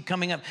doctrines keep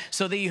coming up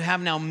so that you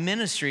have now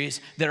ministries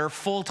that are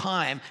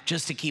full-time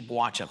just to keep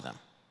watch of them.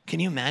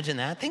 Can you imagine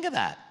that? Think of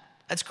that.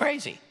 That's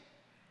crazy.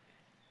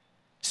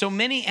 So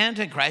many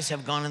antichrists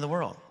have gone in the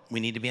world. We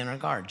need to be on our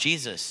guard.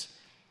 Jesus,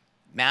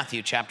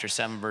 Matthew chapter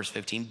 7, verse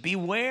 15,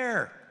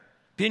 beware.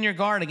 Be on your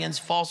guard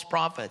against false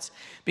prophets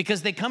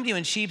because they come to you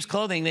in sheep's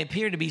clothing. They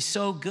appear to be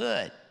so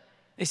good.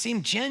 They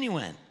seem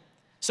genuine.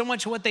 So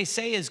much of what they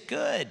say is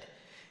good.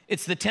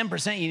 It's the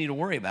 10% you need to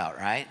worry about,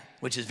 right?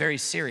 Which is very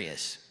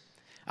serious.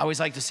 I always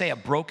like to say a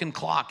broken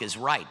clock is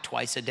right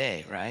twice a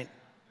day, right?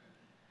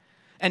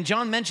 And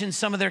John mentions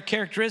some of their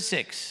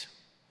characteristics.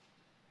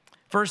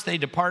 First, they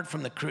depart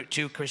from the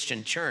true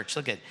Christian church.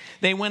 Look at,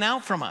 they went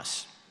out from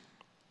us.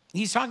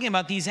 He's talking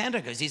about these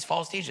antichrists, these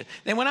false teachers.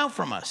 They went out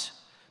from us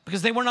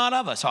because they were not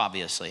of us,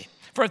 obviously.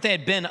 For if they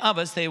had been of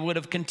us, they would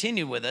have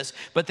continued with us,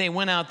 but they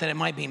went out that it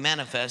might be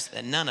manifest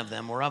that none of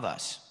them were of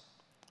us.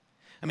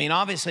 I mean,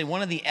 obviously,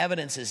 one of the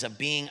evidences of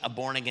being a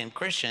born-again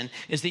Christian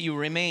is that you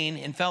remain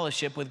in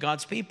fellowship with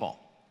God's people.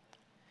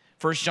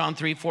 1 John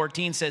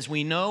 3:14 says,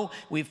 we know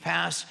we've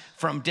passed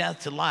from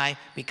death to life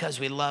because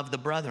we love the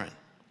brethren.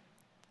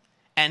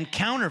 And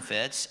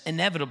counterfeits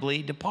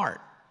inevitably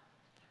depart.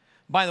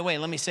 By the way,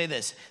 let me say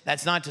this.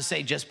 That's not to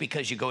say just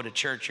because you go to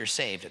church, you're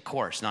saved. Of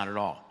course, not at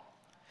all.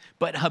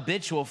 But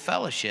habitual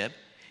fellowship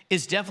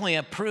is definitely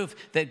a proof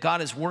that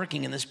God is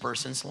working in this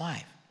person's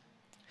life.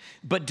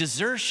 But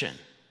desertion,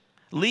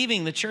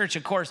 leaving the church,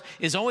 of course,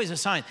 is always a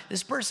sign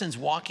this person's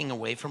walking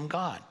away from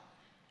God.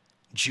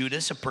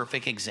 Judas, a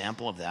perfect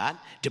example of that,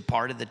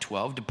 departed the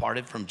 12,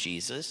 departed from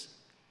Jesus.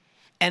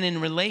 And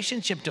in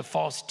relationship to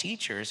false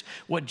teachers,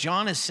 what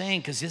John is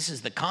saying, because this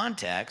is the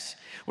context,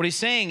 what he's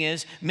saying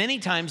is many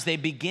times they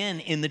begin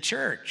in the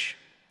church.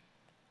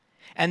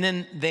 And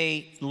then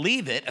they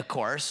leave it, of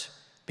course,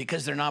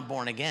 because they're not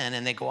born again,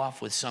 and they go off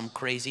with some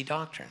crazy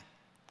doctrine.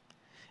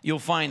 You'll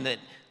find that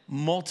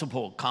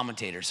multiple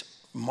commentators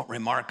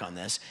remark on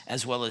this,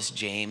 as well as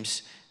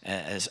James,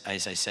 as I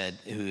said,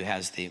 who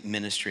has the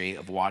ministry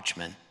of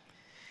watchmen.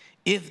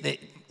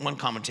 One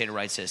commentator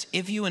writes this,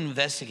 if you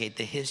investigate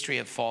the history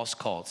of false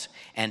cults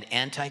and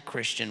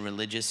anti-Christian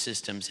religious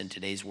systems in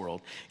today's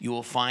world, you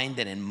will find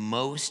that in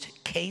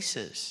most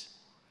cases,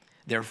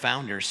 their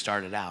founders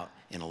started out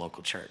in a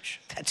local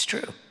church. That's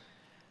true.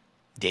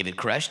 David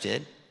Koresh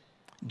did.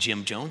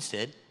 Jim Jones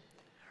did.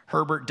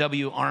 Herbert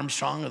W.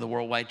 Armstrong of the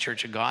Worldwide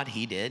Church of God,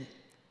 he did.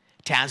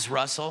 Taz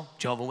Russell,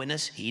 Jehovah's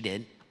Witness, he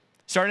did.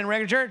 Started in a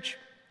regular church,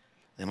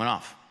 then went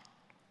off.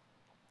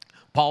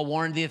 Paul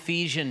warned the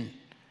Ephesian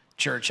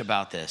church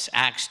about this.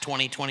 Acts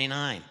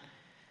 20:29.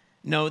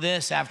 Know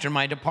this, after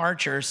my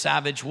departure,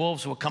 savage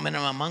wolves will come in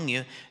among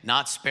you,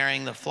 not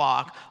sparing the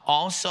flock.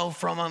 Also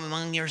from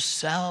among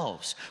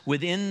yourselves,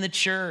 within the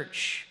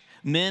church,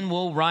 men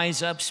will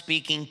rise up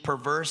speaking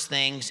perverse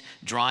things,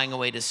 drawing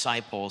away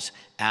disciples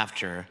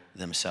after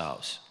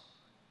themselves.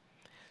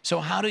 So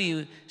how do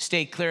you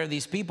stay clear of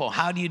these people?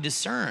 How do you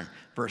discern?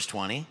 Verse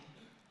 20,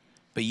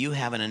 but you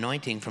have an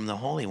anointing from the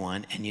Holy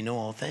One, and you know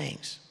all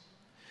things.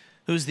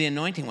 Who's the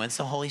anointing one? It's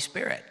the Holy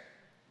Spirit.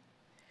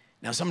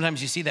 Now,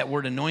 sometimes you see that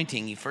word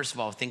anointing, you first of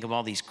all think of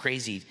all these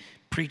crazy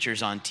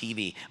preachers on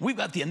TV. We've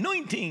got the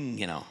anointing,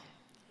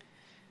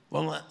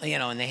 Well,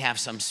 and they have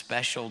some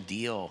special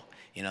deal,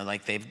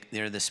 like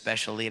they're the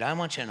special lead. I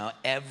want you to know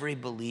every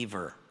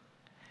believer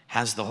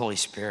has the Holy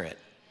Spirit.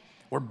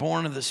 We're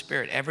born of the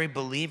Spirit. Every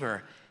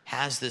believer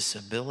has this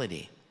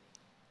ability.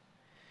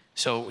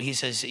 So he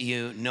says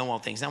you know all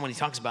things. Now when he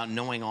talks about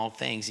knowing all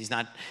things, he's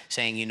not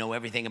saying you know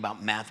everything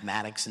about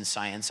mathematics and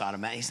science,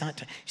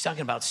 he's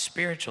talking about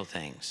spiritual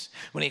things.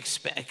 When you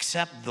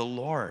accept the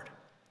Lord,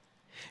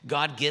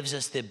 God gives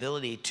us the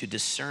ability to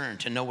discern,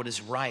 to know what is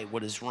right,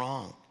 what is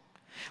wrong.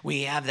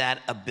 We have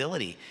that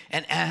ability.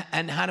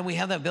 And how do we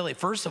have that ability?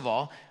 First of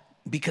all,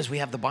 because we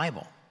have the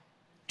Bible.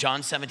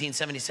 John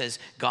 17:70 says,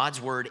 God's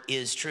word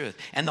is truth.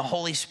 And the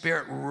Holy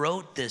Spirit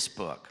wrote this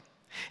book.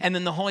 And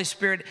then the Holy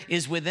Spirit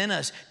is within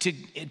us.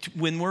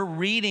 When we're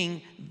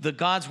reading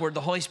God's word, the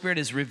Holy Spirit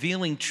is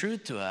revealing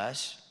truth to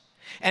us.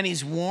 And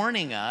he's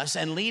warning us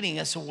and leading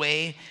us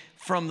away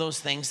from those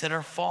things that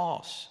are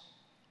false.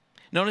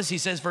 Notice he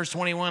says, verse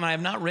 21, I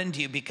have not written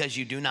to you because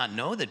you do not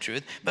know the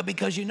truth, but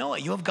because you know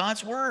it. You have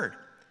God's word.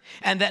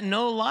 And that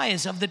no lie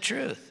is of the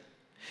truth.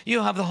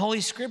 You have the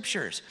Holy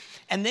Scriptures.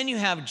 And then you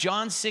have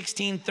John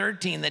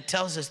 16:13 that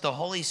tells us the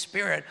Holy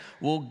Spirit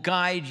will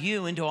guide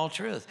you into all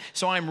truth.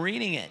 So I'm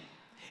reading it.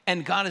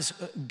 And God is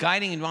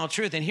guiding in all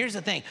truth. And here's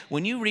the thing.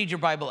 When you read your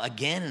Bible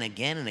again and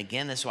again and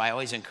again, that's why I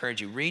always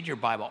encourage you, read your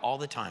Bible all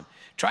the time.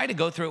 Try to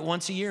go through it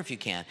once a year if you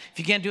can. If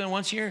you can't do it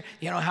once a year,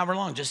 however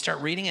long, just start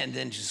reading it and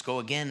then just go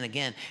again and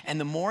again. And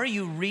the more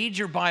you read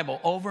your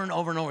Bible over and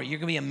over and over, you're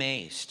going to be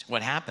amazed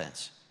what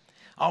happens.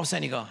 All of a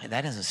sudden you go, hey,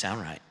 that doesn't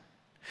sound right.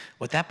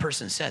 What that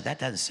person said, that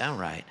doesn't sound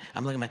right.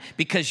 I'm looking at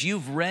because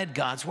you've read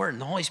God's word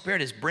and the Holy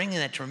Spirit is bringing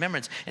that to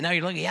remembrance. And now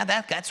you're looking, yeah,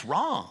 that's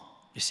wrong,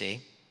 you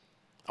see.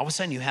 All of a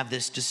sudden you have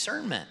this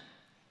discernment.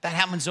 That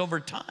happens over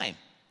time.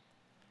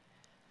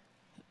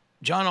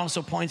 John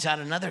also points out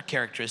another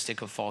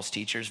characteristic of false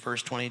teachers,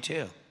 verse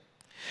 22.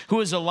 Who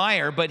is a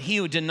liar, but he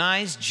who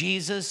denies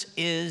Jesus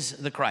is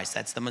the Christ.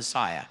 That's the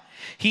Messiah.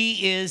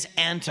 He is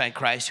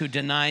Antichrist who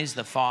denies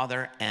the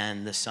Father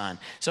and the Son.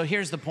 So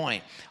here's the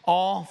point.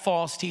 All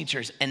false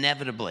teachers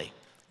inevitably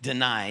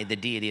deny the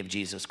deity of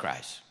Jesus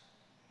Christ.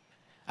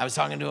 I was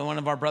talking to one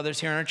of our brothers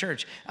here in our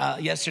church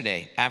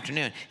yesterday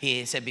afternoon.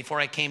 He said, before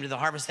I came to the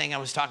Harvest thing, I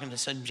was talking to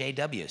some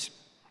JWs.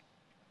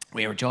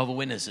 We were Jehovah's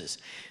Witnesses.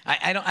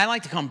 I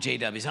like to call them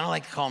JWs. I don't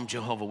like to call them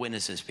Jehovah's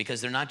Witnesses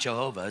because they're not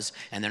Jehovah's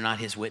and they're not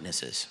his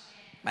witnesses.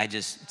 I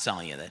just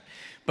telling you that.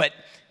 But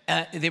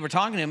they were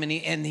talking to him,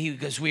 and he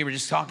because we were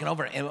just talking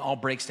over it, and it all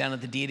breaks down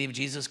at the deity of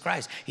Jesus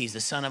Christ. He's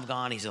the Son of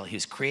God. He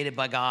was created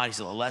by God. He's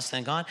a little less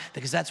than God,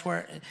 because that's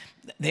where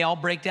they all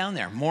break down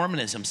there.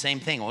 Mormonism, same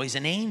thing. Oh, he's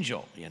an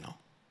angel,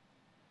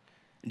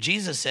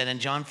 Jesus said in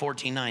John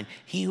 14:9,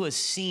 he who has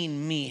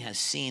seen me has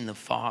seen the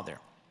Father.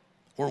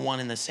 We're one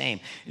and the same.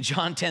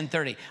 John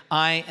 10:30,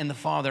 I and the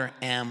Father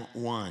am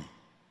one.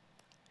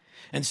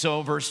 And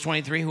so verse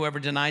 23, whoever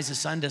denies the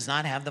Son does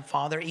not have the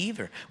Father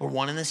either. We're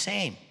one and the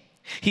same.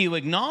 He who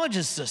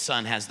acknowledges the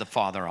Son has the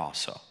Father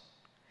also.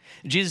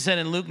 Jesus said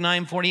in Luke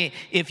 9:48,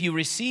 if you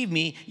receive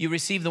me, you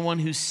receive the one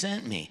who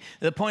sent me.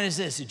 The point is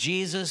this,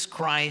 Jesus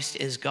Christ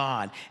is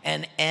God.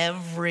 And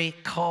every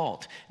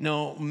cult,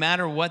 no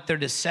matter what their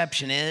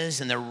deception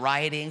is and their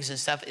writings and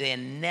stuff, they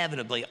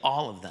inevitably,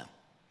 all of them,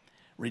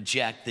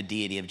 reject the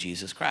deity of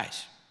Jesus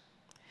Christ.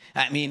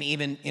 I mean,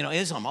 even,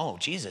 Islam, oh,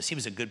 Jesus, he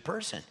was a good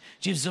person.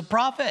 Jesus is a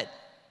prophet.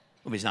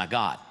 Well, he's not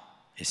God,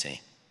 you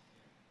see.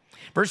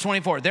 Verse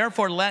 24,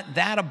 therefore let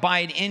that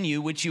abide in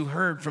you which you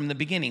heard from the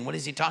beginning. What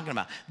is he talking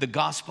about? The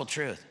gospel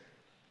truth.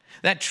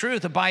 That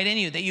truth abide in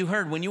you that you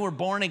heard when you were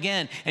born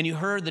again and you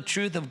heard the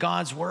truth of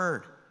God's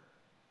word.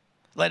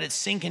 Let it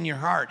sink in your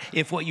heart.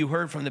 If what you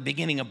heard from the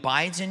beginning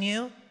abides in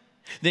you,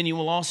 then you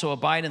will also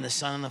abide in the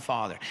Son and the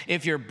Father.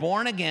 If you're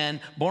born again,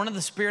 born of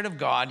the Spirit of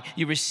God,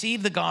 you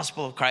receive the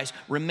gospel of Christ,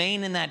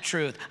 remain in that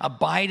truth,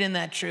 abide in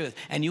that truth,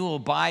 and you will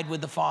abide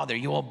with the Father.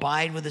 You will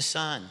abide with the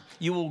Son.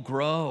 You will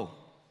grow.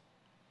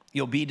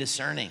 You'll be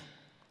discerning.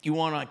 You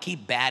want to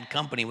keep bad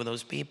company with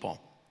those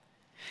people.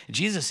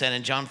 Jesus said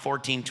in John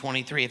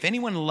 14:23, if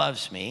anyone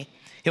loves me,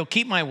 he'll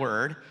keep my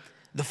word.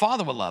 The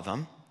Father will love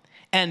him.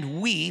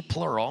 And we,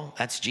 plural,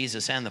 that's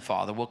Jesus and the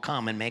Father, will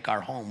come and make our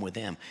home with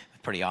him.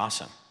 Pretty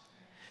awesome.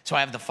 So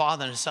I have the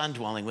Father and the Son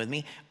dwelling with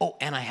me. Oh,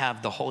 and I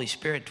have the Holy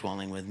Spirit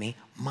dwelling with me.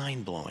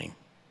 Mind-blowing.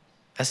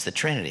 That's the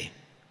Trinity.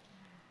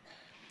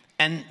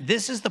 And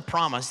this is the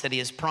promise that he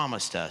has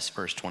promised us,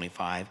 verse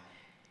 25,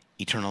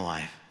 eternal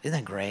life. Isn't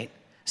that great? I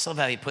still love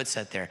how he puts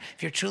that there.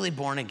 If you're truly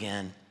born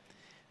again,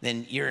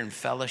 then you're in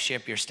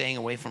fellowship, you're staying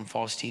away from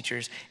false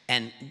teachers,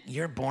 and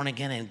you're born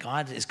again, and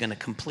God is going to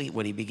complete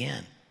what he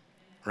began,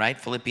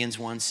 right? Philippians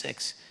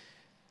 1:6,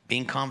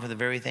 being confident of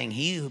the very thing,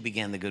 he who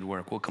began the good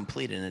work will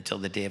complete it until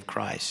the day of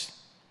Christ.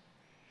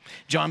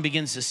 John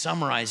begins to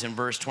summarize in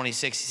verse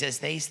 26. He says,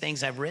 these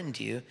things I've written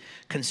to you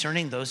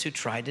concerning those who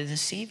try to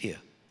deceive you.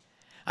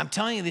 I'm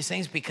telling you these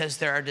things because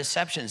there are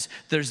deceptions.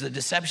 There's the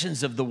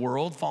deceptions of the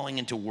world falling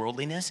into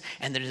worldliness,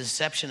 and there's the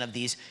deception of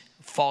these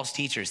false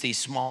teachers, these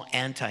small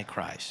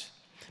antichrists.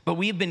 But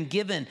we've been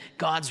given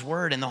God's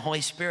word and the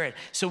Holy Spirit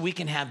so we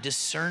can have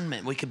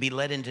discernment. We can be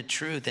led into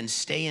truth and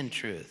stay in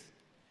truth.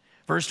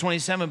 Verse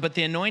 27, but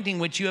the anointing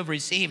which you have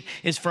received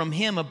is from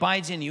him,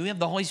 abides in you. You have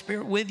the Holy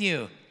Spirit with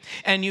you,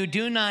 and you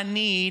do not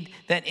need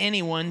that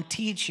anyone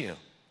teach you.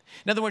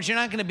 In other words, you're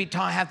not going to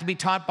have to be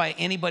taught by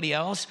anybody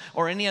else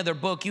or any other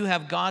book. You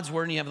have God's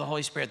word and you have the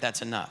Holy Spirit.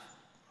 That's enough.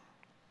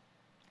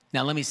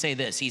 Now, let me say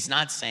this. He's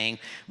not saying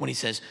when he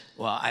says,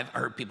 well, I've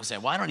heard people say,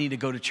 well, I don't need to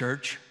go to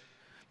church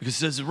because it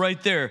says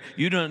right there,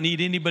 you don't need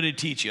anybody to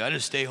teach you. I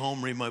just stay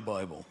home, read my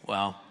Bible.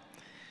 Well,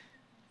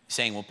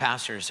 saying, well,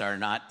 pastors are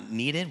not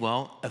needed.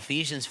 Well,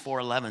 Ephesians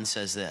 4:11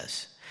 says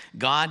this.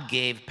 God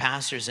gave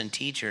pastors and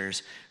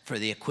teachers for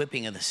the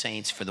equipping of the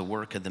saints for the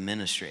work of the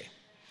ministry.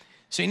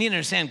 So you need to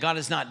understand, God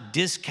is not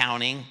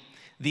discounting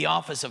the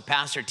office of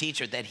pastor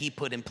teacher that he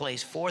put in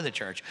place for the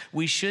church.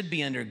 We should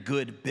be under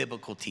good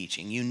biblical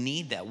teaching. You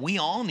need that. We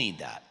all need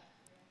that.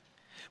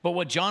 But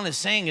what John is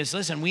saying is,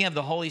 listen, we have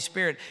the Holy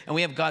Spirit and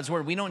we have God's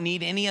word. We don't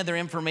need any other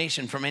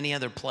information from any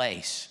other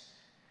place.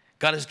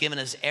 God has given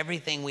us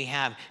everything we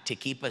have to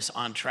keep us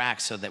on track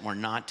so that we're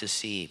not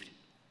deceived.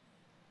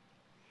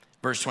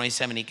 Verse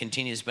 27, he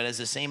continues, but as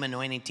the same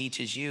anointing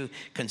teaches you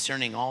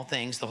concerning all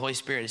things, the Holy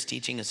Spirit is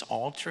teaching us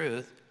all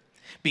truth.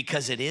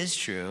 because it is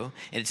true,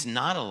 it's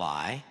not a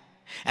lie.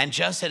 And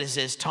just as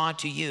it is taught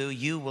to you,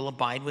 you will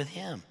abide with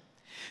him.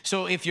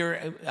 So if you're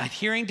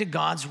adhering to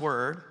God's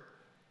word,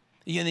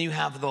 you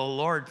have the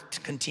Lord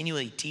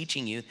continually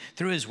teaching you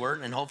through his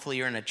word, and hopefully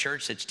you're in a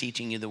church that's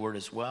teaching you the word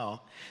as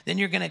well, then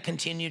you're going to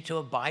continue to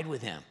abide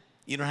with him.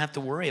 You don't have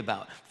to worry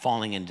about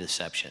falling into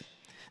deception.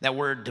 That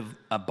word to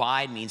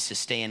abide means to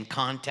stay in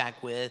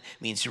contact with,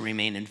 means to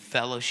remain in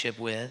fellowship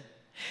with.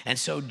 And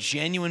so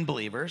genuine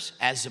believers,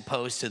 as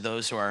opposed to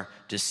those who are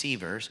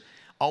deceivers,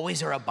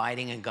 always are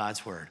abiding in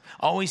God's word,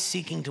 always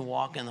seeking to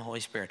walk in the Holy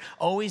Spirit,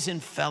 always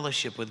in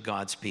fellowship with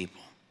God's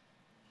people.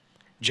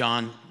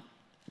 John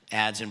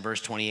adds in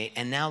verse 28,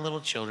 and now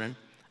little children,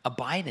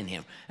 abide in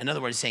him. In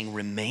other words, saying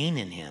remain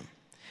in him.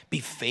 Be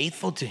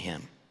faithful to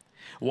him.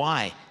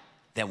 Why?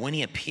 That when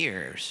he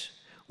appears,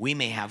 we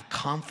may have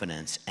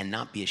confidence and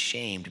not be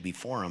ashamed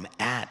before him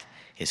at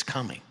his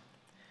coming.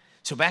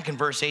 So back in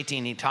verse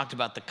 18, he talked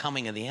about the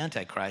coming of the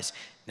Antichrist.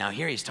 Now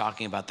here he's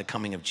talking about the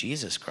coming of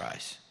Jesus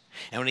Christ.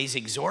 And when he's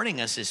exhorting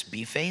us is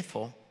be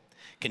faithful,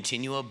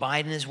 continue to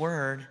abide in his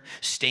word,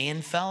 stay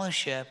in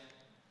fellowship.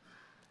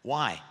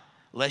 Why?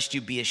 Lest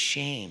you be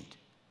ashamed.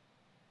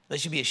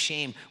 Lest you be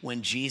ashamed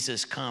when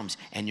Jesus comes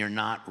and you're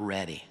not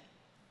ready.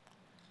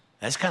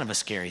 That's kind of a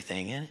scary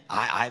thing, isn't it?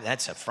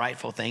 That's a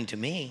frightful thing to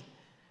me.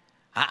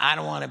 I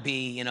don't want to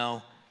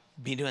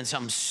be doing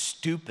something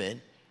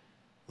stupid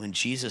when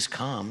Jesus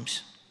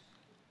comes.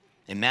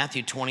 In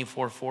Matthew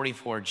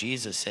 24:44,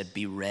 Jesus said,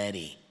 be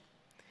ready.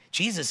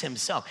 Jesus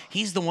himself,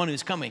 he's the one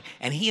who's coming,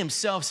 and he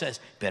himself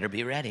says, better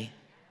be ready.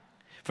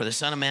 For the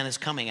Son of Man is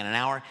coming in an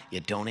hour you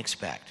don't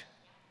expect.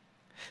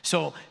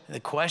 So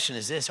the question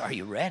is this, are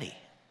you ready?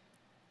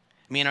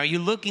 I mean, are you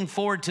looking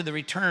forward to the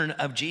return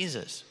of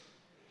Jesus?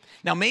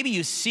 Now, maybe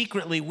you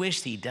secretly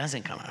wish he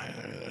doesn't come.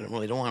 I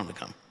really don't want him to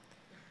come.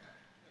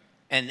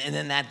 And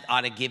then that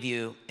ought to give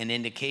you an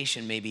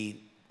indication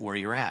maybe where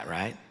you're at,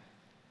 right?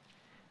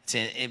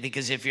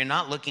 Because if you're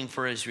not looking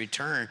for his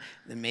return,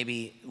 then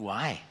maybe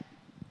why?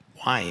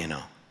 Why,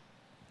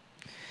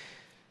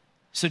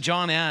 So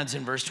John adds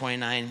in verse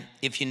 29,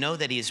 if you know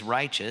that he is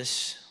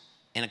righteous,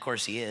 and of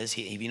course he is,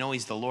 if you know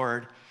he's the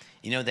Lord,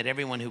 you know that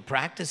everyone who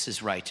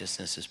practices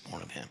righteousness is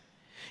born of him.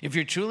 If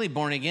you're truly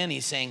born again,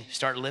 he's saying,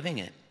 start living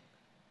it.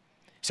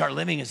 Start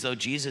living as though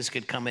Jesus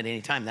could come at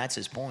any time. That's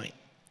his point.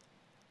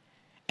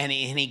 And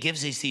he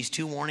gives these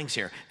two warnings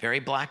here, very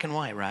black and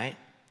white, right?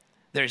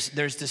 There's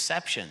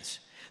deceptions.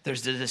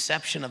 There's the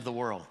deception of the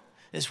world.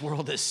 This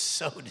world is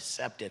so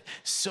deceptive,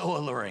 so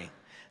alluring.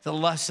 The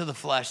lust of the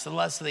flesh, the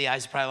lust of the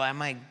eyes, probably,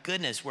 my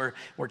goodness, we're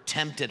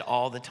tempted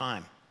all the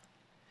time.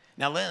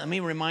 Now, let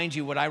me remind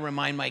you what I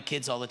remind my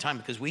kids all the time,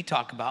 because we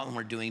talk about when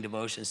we're doing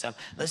devotion and stuff.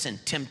 Listen,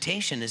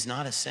 temptation is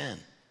not a sin.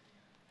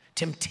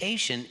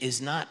 Temptation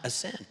is not a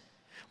sin.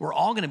 We're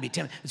all going to be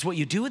tempted. It's what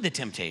you do with the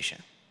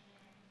temptation.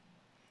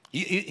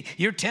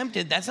 You're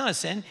tempted. That's not a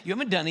sin. You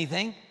haven't done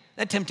anything.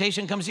 That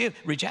temptation comes to you.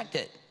 Reject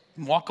it.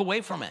 Walk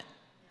away from it.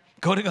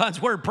 Go to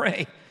God's word.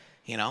 Pray.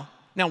 Now,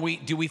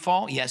 do we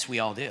fall? Yes, we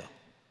all do.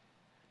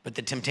 But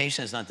the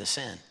temptation is not the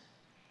sin.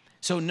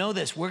 So know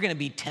this. We're going to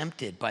be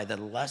tempted by the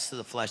lust of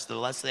the flesh, the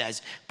lust of the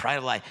eyes, pride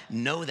of life.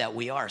 Know that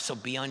we are. So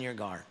be on your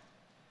guard.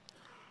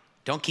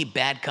 Don't keep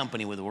bad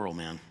company with the world,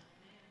 man.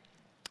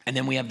 And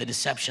then we have the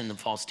deception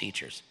of false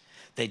teachers.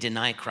 They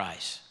deny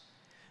Christ.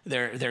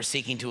 They're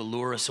seeking to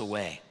allure us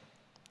away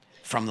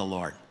from the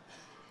Lord.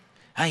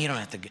 You don't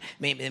have to.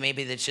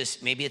 Maybe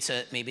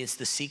it's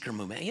the seeker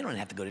movement. You don't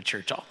have to go to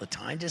church all the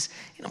time. Just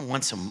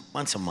once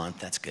a month,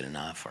 that's good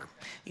enough. Or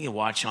you can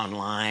watch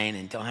online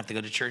and don't have to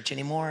go to church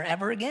anymore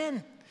ever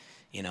again.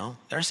 There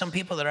are some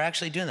people that are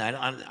actually doing that.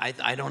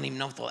 I don't even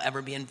know if they'll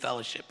ever be in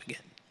fellowship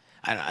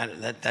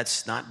again.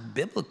 That's not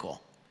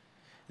biblical.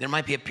 There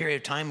might be a period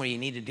of time where you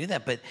need to do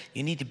that, but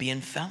you need to be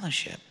in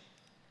fellowship.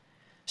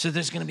 So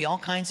there's going to be all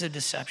kinds of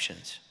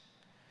deceptions.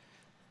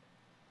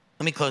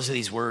 Let me close with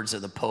these words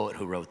of the poet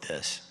who wrote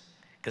this,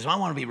 because I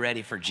want to be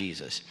ready for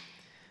Jesus.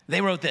 They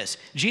wrote this: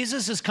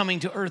 Jesus is coming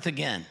to earth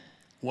again.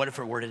 What if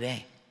it were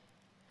today?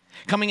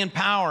 Coming in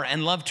power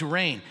and love to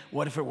reign.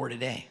 What if it were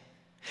today?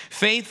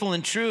 Faithful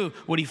and true,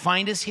 would he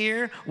find us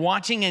here,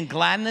 watching in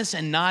gladness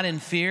and not in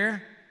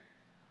fear?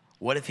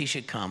 What if he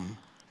should come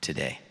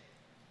today?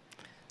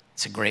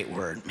 It's a great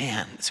word.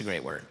 Man, it's a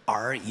great word.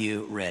 Are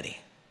you ready?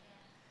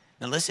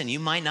 Now listen, you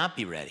might not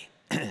be ready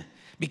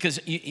because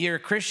you're a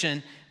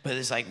Christian, but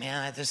it's like,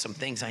 man, there's some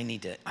things I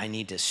need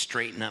to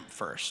straighten up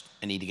first.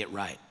 I need to get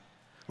right.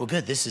 Well,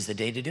 good. This is the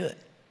day to do it.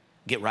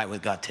 Get right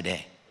with God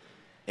today.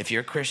 If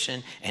you're a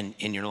Christian and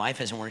your life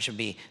isn't where it should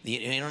be,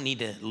 you don't need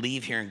to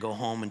leave here and go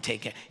home and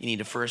take it. You need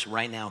to first,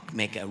 right now,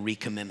 make a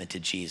recommitment to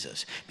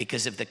Jesus.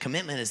 Because if the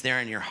commitment is there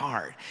in your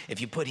heart,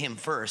 if you put him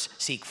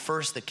first, seek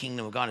first the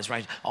kingdom of God is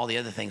right, all the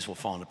other things will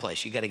fall into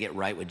place. You got to get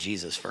right with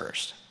Jesus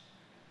first.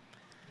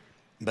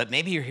 But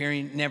maybe you're here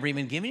and never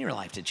even given your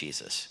life to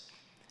Jesus.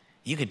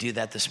 You could do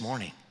that this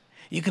morning.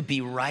 You could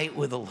be right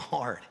with the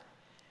Lord.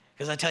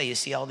 Because I tell you,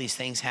 see all these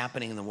things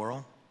happening in the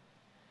world?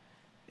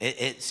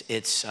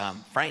 It's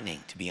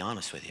frightening, to be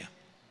honest with you.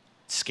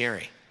 It's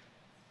scary.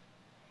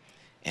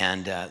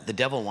 And the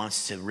devil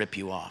wants to rip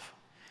you off.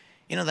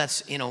 You know,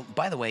 that's,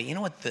 by the way, you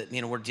know what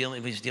we're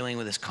dealing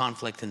with this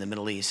conflict in the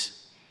Middle East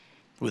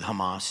with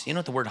Hamas. You know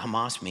what the word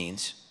Hamas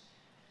means?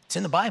 It's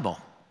in the Bible.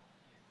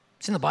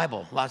 It's in the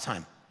Bible a lot of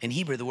time. In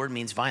Hebrew, the word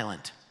means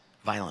violence.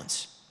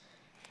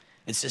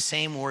 It's the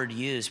same word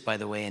used, by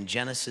the way, in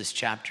Genesis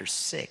chapter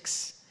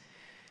 6,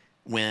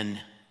 when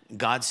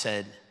God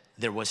said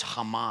there was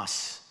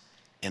Hamas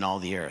in all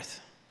the earth.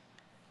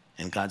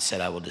 And God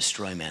said, I will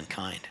destroy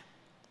mankind.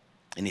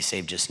 And he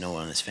saved just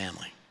Noah and his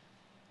family.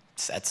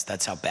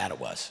 That's how bad it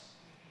was.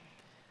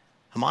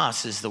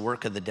 Hamas is the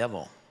work of the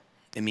devil.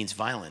 It means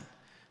violent.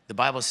 The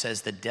Bible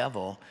says the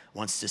devil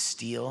wants to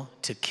steal,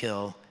 to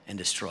kill, and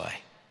destroy.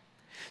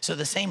 So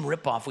the same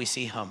ripoff we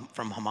see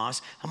from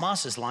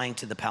Hamas is lying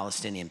to the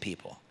Palestinian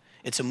people.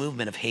 It's a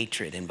movement of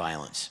hatred and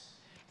violence.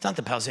 It's not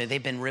the Palestinians,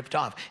 they've been ripped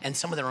off. And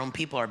some of their own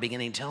people are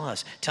beginning to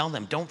tell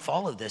them, don't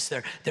follow this.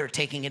 They're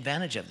taking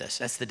advantage of this.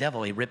 That's the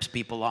devil, he rips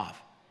people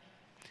off.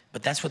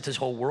 But that's what this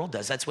whole world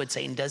does. That's what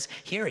Satan does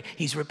here.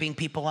 He's ripping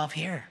people off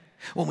here.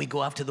 When we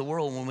go after the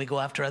world, when we go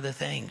after other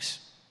things.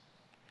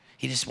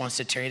 He just wants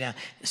to tear you down.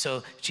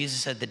 So Jesus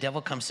said, the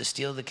devil comes to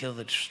steal, to kill,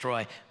 to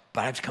destroy,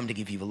 but I've come to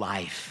give you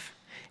life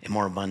and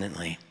more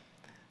abundantly.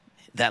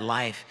 That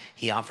life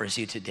he offers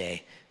you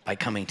today by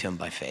coming to him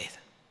by faith.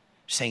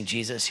 Saying,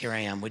 Jesus, here I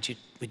am. Would you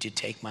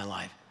take my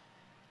life?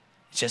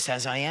 Just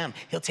as I am.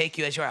 He'll take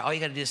you as you are. All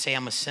you got to do is say,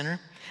 I'm a sinner.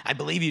 I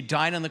believe you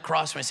died on the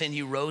cross for my sin.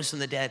 You rose from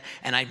the dead,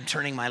 and I'm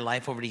turning my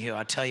life over to you.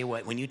 I'll tell you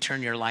what, when you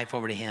turn your life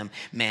over to him,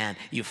 man,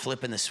 you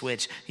flip in the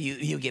switch.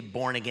 You get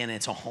born again, and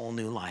it's a whole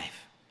new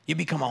life. You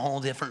become a whole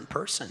different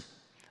person.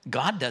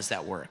 God does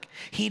that work.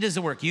 He does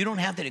the work. You don't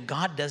have to do it.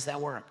 God does that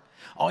work.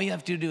 All you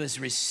have to do is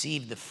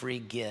receive the free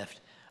gift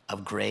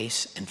of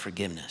grace and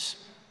forgiveness.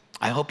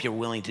 I hope you're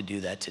willing to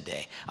do that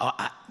today.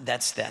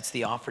 That's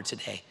the offer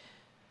today.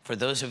 For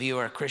those of you who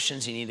are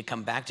Christians, you need to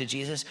come back to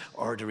Jesus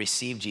or to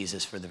receive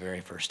Jesus for the very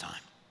first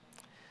time.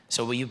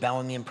 So will you bow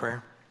with me in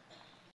prayer?